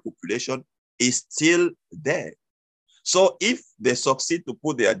whole population is still there. So if they succeed to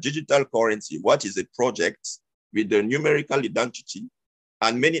put their digital currency, what is a project with the numerical identity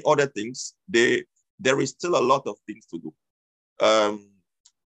and many other things, there is still a lot of things to do.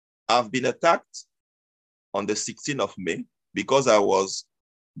 I've been attacked on the 16th of May because I was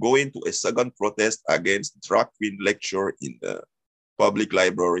going to a second protest against drag queen lecture in the public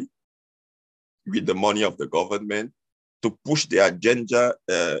library with the money of the government to push the agenda,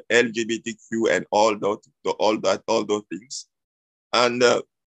 LGBTQ and all those things. And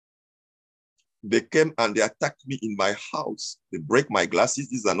they came and they attacked me in my house. They break my glasses.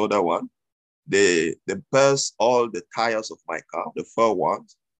 This is another one. They burst all the tires of my car, the fur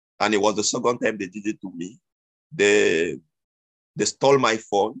ones. And it was the second time they did it to me. They stole my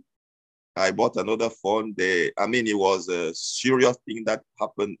phone. I bought another phone. It was a serious thing that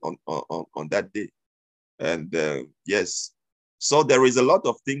happened on that day. And yes, so there is a lot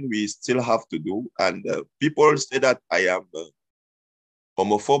of things we still have to do. And people say that I am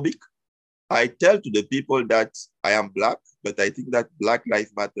homophobic. I tell to the people that I am Black, but I think that Black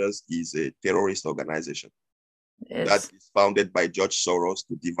Lives Matters is a terrorist organization that is founded by George Soros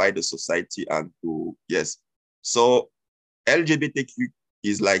to divide the society and to, yes. So LGBTQ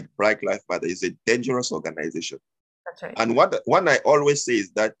is like Black Lives Matter, is a dangerous organization. That's right. And what I always say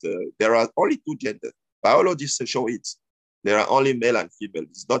is that there are only 2 genders. Biologists show it. There are only male and female.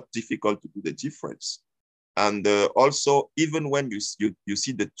 It's not difficult to do the difference. And also, even when you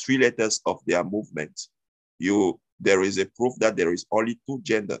see the 3 letters of their movement, there is a proof that there is only 2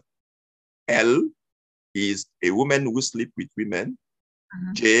 gender. L is a woman who sleep with women.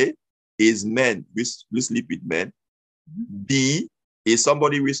 J is men who sleep with men. B is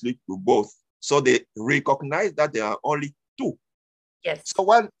somebody who sleep with both. So they recognize that there are only 2. Yes.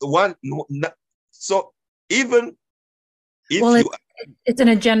 So so even if it's an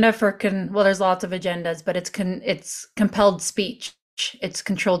agenda for there's lots of agendas, but it's compelled speech. It's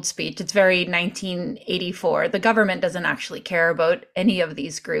controlled speech. It's very 1984. The government doesn't actually care about any of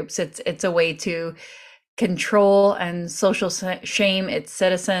these groups. It's a way to control and social shame its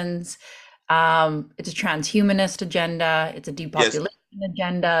citizens. It's a transhumanist agenda. It's a depopulation an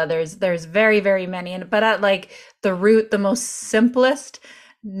agenda. There's very, very many. And but at like the root, the most simplest,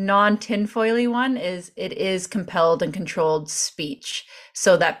 non-tinfoily one is it is compelled and controlled speech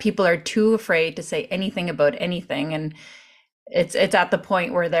so that people are too afraid to say anything about anything. And it's at the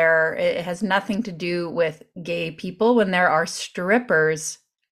point where it has nothing to do with gay people when there are strippers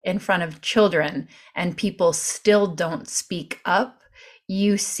in front of children and people still don't speak up.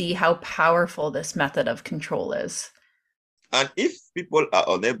 You see how powerful this method of control is. And if people are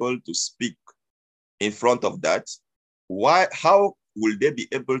unable to speak in front of that, how will they be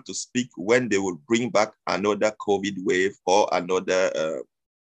able to speak when they will bring back another COVID wave or another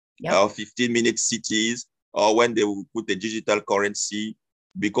Yep. 15-minute cities, or when they will put a digital currency?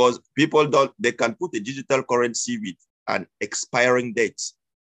 Because they can put a digital currency with an expiring date,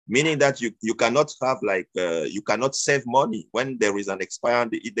 meaning that you cannot have you cannot save money when there is an expiring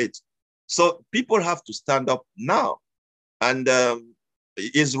date. So people have to stand up now. And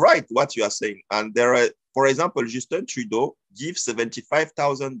it's right what you are saying. And there are, for example, Justin Trudeau gives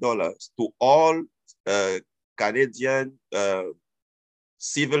 $75,000 to all Canadian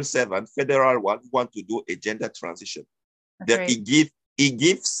civil servants, federal one, who want to do a gender transition. Right. He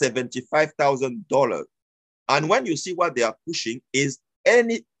gives $75,000. And when you see what they are pushing, is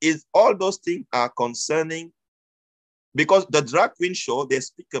all those things are concerning, because the drag queen show, they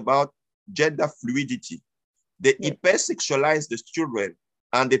speak about gender fluidity. They hypersexualize the children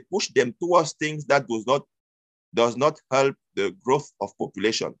and they push them towards things that does not help the growth of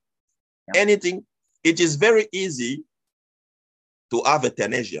population. Anything, it is very easy to have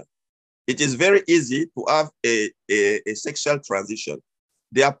euthanasia. It is very easy to have a sexual transition.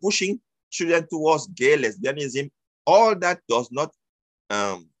 They are pushing children towards gay, lesbianism. All that does not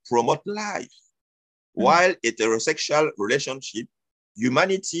promote life. While heterosexual relationship,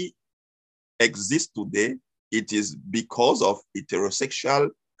 humanity exists today, it is because of heterosexual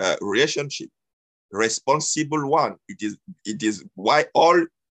relationship, responsible one. It is why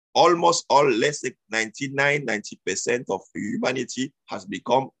almost all, let's say 90% of humanity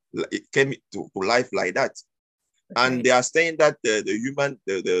it came to life like that. And they are saying that the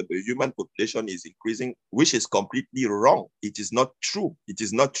human population is increasing, which is completely wrong. It is not true. It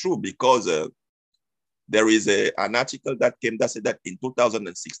is not true, because there is an article that came that said that in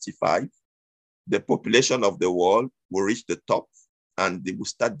 2065, the population of the world will reach the top and they will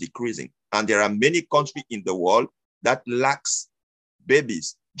start decreasing. And there are many countries in the world that lacks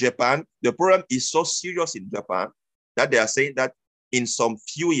babies. Japan, the problem is so serious in Japan that they are saying that in some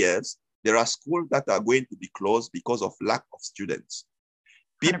few years, there are schools that are going to be closed because of lack of students.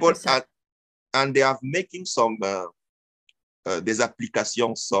 People are, and they are making some des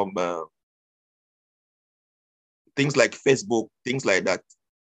applications, some things like Facebook, things like that,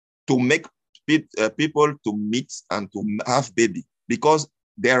 to make people to meet and to have baby, because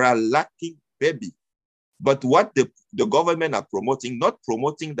there are lacking baby. But what the government are promoting, not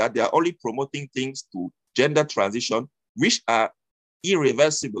promoting that, they are only promoting things to gender transition, which are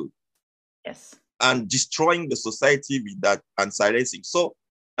irreversible. Yes. And destroying the society with that and silencing. So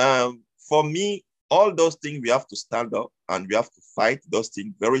for me, all those things, we have to stand up and we have to fight those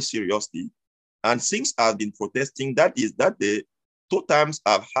things very seriously. And since I've been protesting, that the 2 times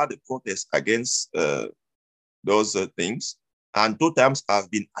I've had a protest against those things, and 2 times I've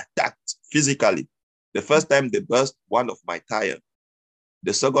been attacked physically. The first time they burst one of my tire.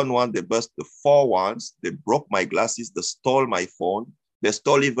 The second one, they burst the 4 ones. They broke my glasses. They stole my phone. They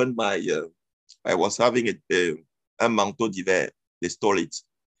stole even my, I was having a manteau d'hiver. They stole it.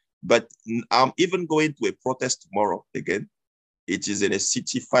 But I'm even going to a protest tomorrow again. It is in a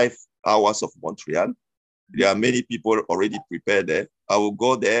city 5 hours of Montreal. There are many people already prepared there. I will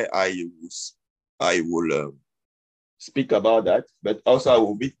go there. I will speak about that. But also I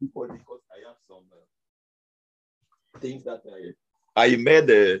will meet people, because I have some things that I made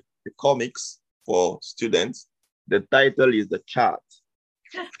the comics for students. The title is The Chart.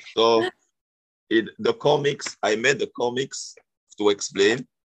 So I made the comics to explain.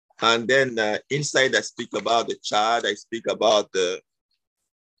 And then inside I speak about the chart. I speak about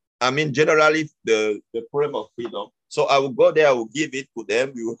generally the problem of freedom. So I will go there, I will give it to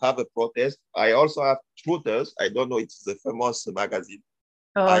them. We will have a protest. I also have Truthers. I don't know, it's a famous magazine.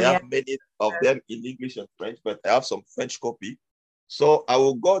 I have many of them in English and French, but I have some French copy. So I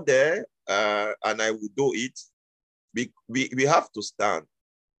will go there and I will do it. We have to stand.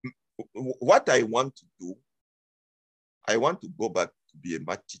 What I want to do, I want to go back to be a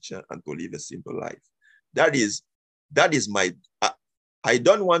math teacher and to live a simple life. That is my, I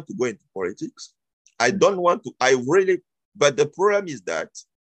don't want to go into politics. I don't want to, but the problem is that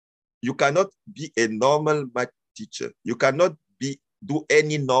you cannot be a normal math teacher. You cannot be do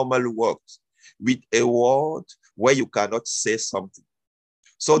any normal work with a word where you cannot say something.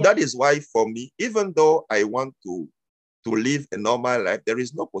 So that is why for me, even though I want to live a normal life, there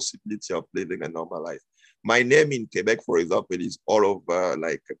is no possibility of living a normal life. My name in Quebec, for example, is all over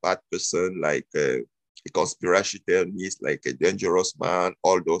like a bad person, like a conspiracy theorist, like a dangerous man,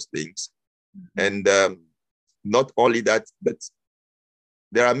 all those things. And not only that, but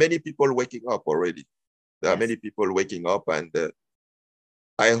there are many people waking up already. There are many people waking up, and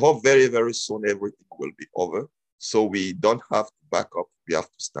I hope very, very soon everything will be over. So we don't have to back up. We have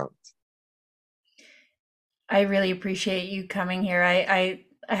to stand. I really appreciate you coming here. I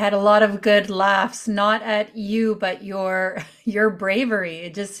had a lot of good laughs, not at you, but your bravery.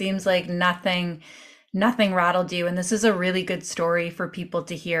 It just seems like nothing rattled you. And this is a really good story for people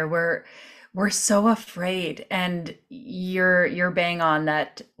to hear. We're so afraid, and you're bang on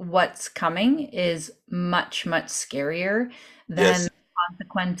that what's coming is much, much scarier than Yes,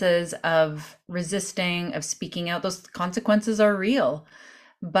 consequences of resisting, of speaking out. Those consequences are real.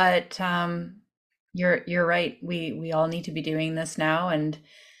 But you're right. We all need to be doing this now, and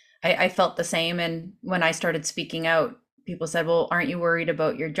I felt the same. And when I started speaking out, people said, "Well, aren't you worried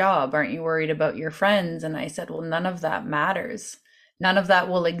about your job? Aren't you worried about your friends?" And I said, "Well, none of that matters. None of that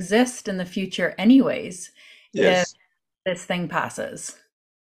will exist in the future, anyways, if yes, this thing passes."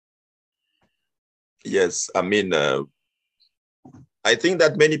 yes. I mean, I think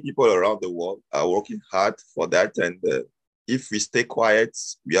that many people around the world are working hard for that, and if we stay quiet,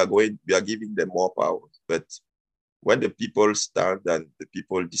 we are giving them more power. But when the people stand and the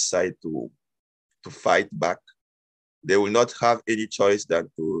people decide to fight back, they will not have any choice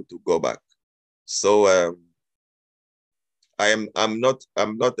than to go back. So I'm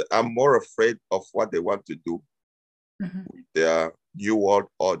more afraid of what they want to do Mhm. with their new world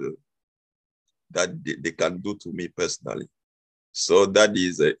order that they can do to me personally. So that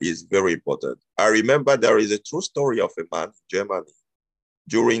is very important. I remember there is a true story of a man in Germany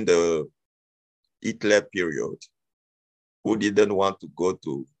during the Hitler period who didn't want to go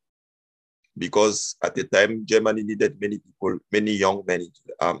to, because at the time Germany needed many people, many young men into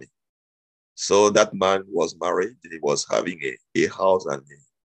the army. So that man was married. He was having a house and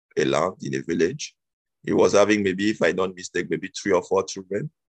a land in a village. He was having, maybe, if I don't mistake, maybe 3 or 4 children.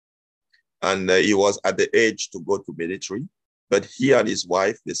 And he was at the age to go to military. But he and his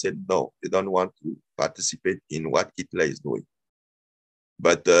wife, they said no, they don't want to participate in what Hitler is doing.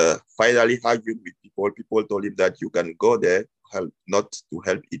 But finally, arguing with people told him that you can go there to help, not to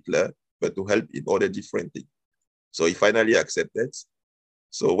help Hitler, but to help in other different things. So he finally accepted.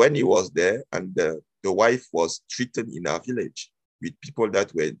 So when he was there, and the wife was treated in our village with people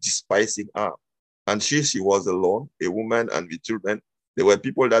that were despising her. And she was alone, a woman, and with children. There were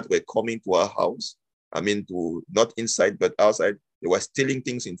people that were coming to her house. I mean, to not inside, but outside. They were stealing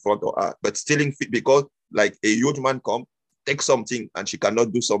things in front of her, but stealing because like a huge man come, take something, and she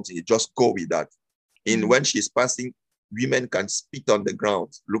cannot do something. You just go with that. In when she's passing, women can spit on the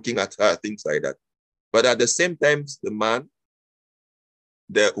ground, looking at her, things like that. But at the same time, the man,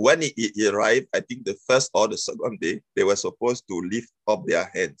 when he arrived, I think the first or the second day, they were supposed to lift up their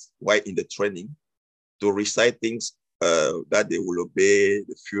hands while in the training to recite things that they will obey,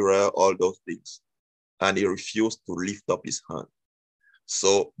 the Führer, all those things. And he refused to lift up his hand.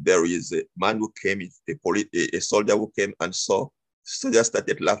 So there is a man who came, a soldier who came and saw. Soldier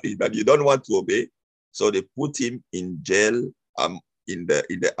started laughing that you don't want to obey. So they put him in jail in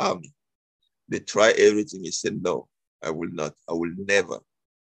the army. They tried everything. He said, no, I will not. I will never.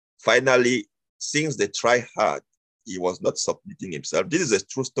 Finally, since they tried hard, he was not submitting himself. This is a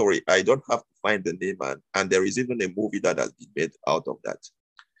true story. I don't have to find the name, and there is even a movie that has been made out of that.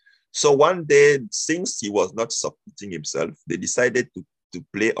 So one day, since he was not submitting himself, they decided to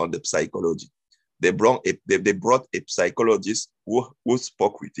play on the psychology. They brought a psychologist who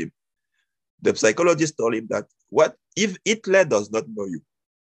spoke with him. The psychologist told him that, what if Hitler does not know you?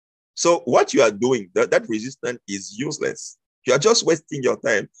 So what you are doing, that resistance is useless. You are just wasting your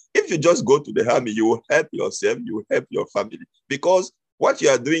time. If you just go to the army, you will help yourself, you will help your family. Because what you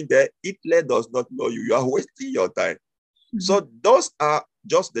are doing there, Hitler does not know you. You are wasting your time. Mm-hmm. So those are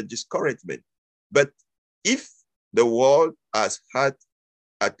just the discouragement. But if the world has had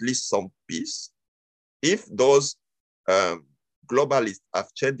at least some peace, if those globalists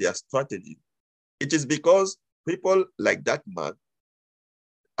have changed their strategy, it is because people like that man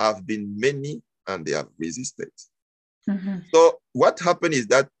have been many and they have resisted. Mm-hmm. So what happened is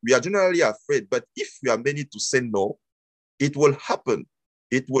that we are generally afraid, but if we are many to say no, it will happen.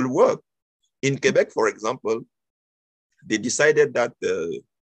 It will work. In Quebec, for example, they decided that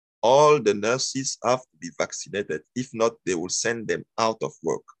all the nurses have to be vaccinated. If not, they will send them out of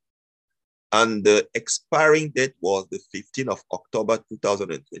work. And the expiring date was the 15th of October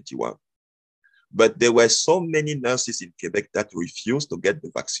 2021. But there were so many nurses in Quebec that refused to get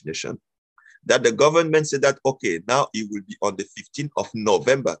the vaccination that the government said that, okay, now it will be on the 15th of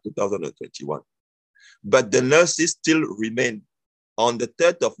November 2021. But the nurses still remain. On the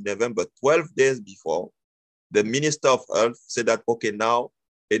 3rd of November, 12 days before, the Minister of Health said that, okay, now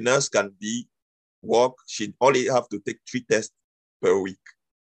a nurse can work. She only have to take 3 tests per week.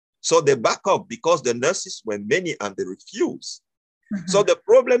 So they back up because the nurses were many and they refused. Mm-hmm. So the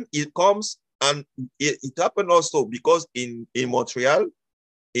problem, it comes, and it happened also because in Montreal,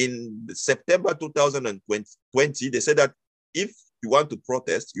 in September 2020, they said that if you want to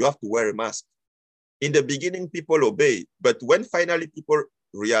protest, you have to wear a mask. In the beginning, people obey. But when finally people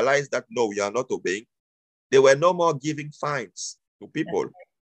realized that, no, we are not obeying, they were no more giving fines to people.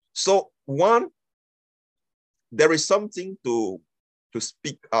 So one, there is something to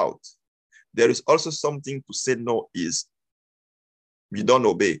speak out. There is also something to say no is we don't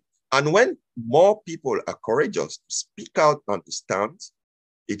obey. And when more people are courageous to speak out and to stand,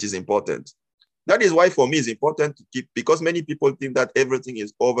 it is important. That is why for me it's important to keep, because many people think that everything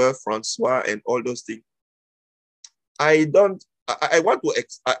is over, Francois and all those things. I told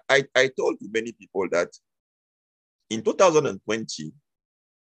many people that in 2020,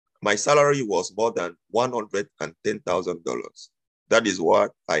 my salary was more than $110,000. That is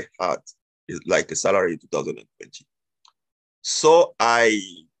what I had, is like a salary in 2020. So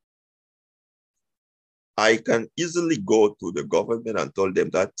I can easily go to the government and tell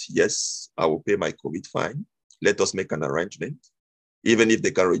them that, yes, I will pay my COVID fine. Let us make an arrangement, even if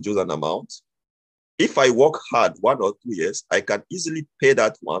they can reduce an amount. If I work hard 1 or 2 years, I can easily pay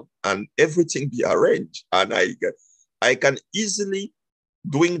that one and everything be arranged. And I can easily,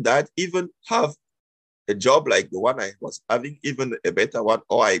 doing that, even have a job like the one I was having, even a better one,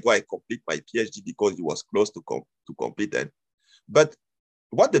 or I complete my PhD because it was close to complete it. But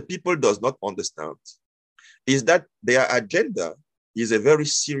what the people does not understand is that their agenda is a very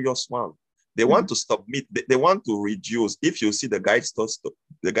serious one. They want to submit, they want to reduce. If you see the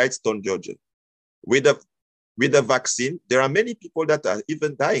Guidestone Georgia, with the vaccine, there are many people that are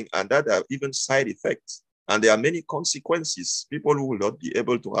even dying and that are even side effects. And there are many consequences. People who will not be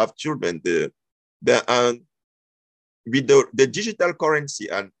able to have children. With the digital currency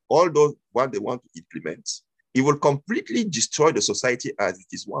and all those what they want to implement, it will completely destroy the society as it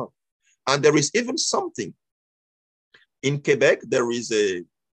is one. And there is even something. In Quebec, there is a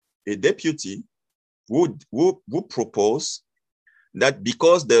deputy who proposed that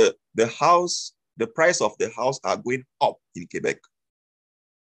because the price of the house are going up in Quebec.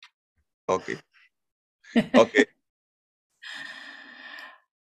 Okay. Okay.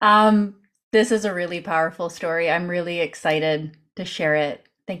 This is a really powerful story. I'm really excited to share it.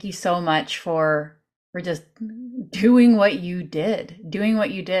 Thank you so much for just doing what you did.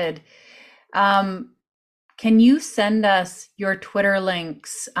 Can you send us your Twitter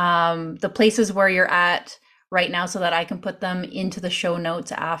links, the places where you're at right now, so that I can put them into the show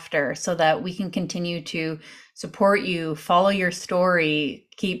notes after, so that we can continue to support you, follow your story,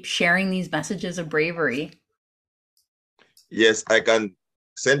 keep sharing these messages of bravery? Yes, I can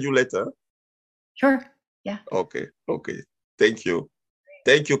send you later. Sure. Yeah. Okay. Thank you.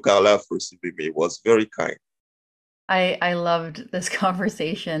 Thank you, Carla, for receiving me. It was very kind. I loved this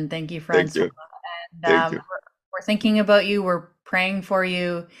conversation. Thank you, Francois. Thank you. We're thinking about you. We're praying for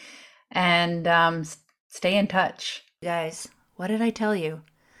you, and stay in touch. Guys, what did I tell you?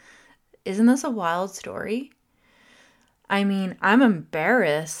 Isn't this a wild story? I mean, I'm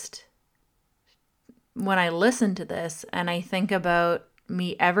embarrassed when I listen to this and I think about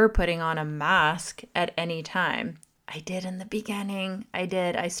me ever putting on a mask at any time. I did in the beginning.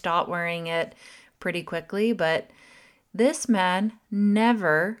 I stopped wearing it pretty quickly, but this man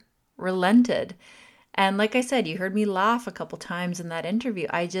never relented. And like I said, you heard me laugh a couple times in that interview.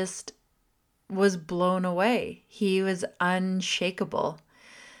 I just was blown away. He was unshakable.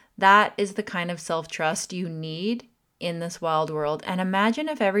 That is the kind of self-trust you need in this wild world. And imagine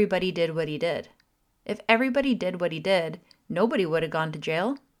if everybody did what he did. If everybody did what he did, nobody would have gone to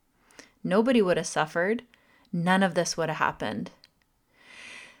jail. Nobody would have suffered. None of this would have happened.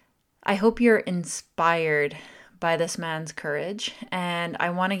 I hope you're inspired by this man's courage, and I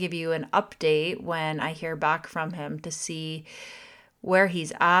want to give you an update when I hear back from him to see where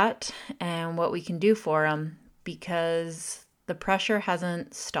he's at and what we can do for him, because the pressure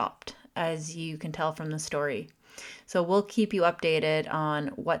hasn't stopped, as you can tell from the story. So we'll keep you updated on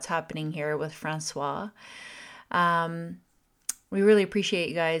what's happening here with Francois. We really appreciate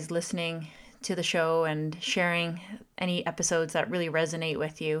you guys listening to the show and sharing any episodes that really resonate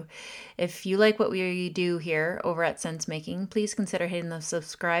with you. If you like what we do here over at Sense Making, please consider hitting the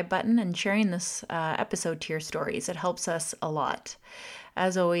subscribe button and sharing this episode to your stories. It helps us a lot.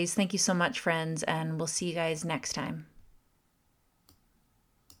 As always, thank you so much, friends, and we'll see you guys next time.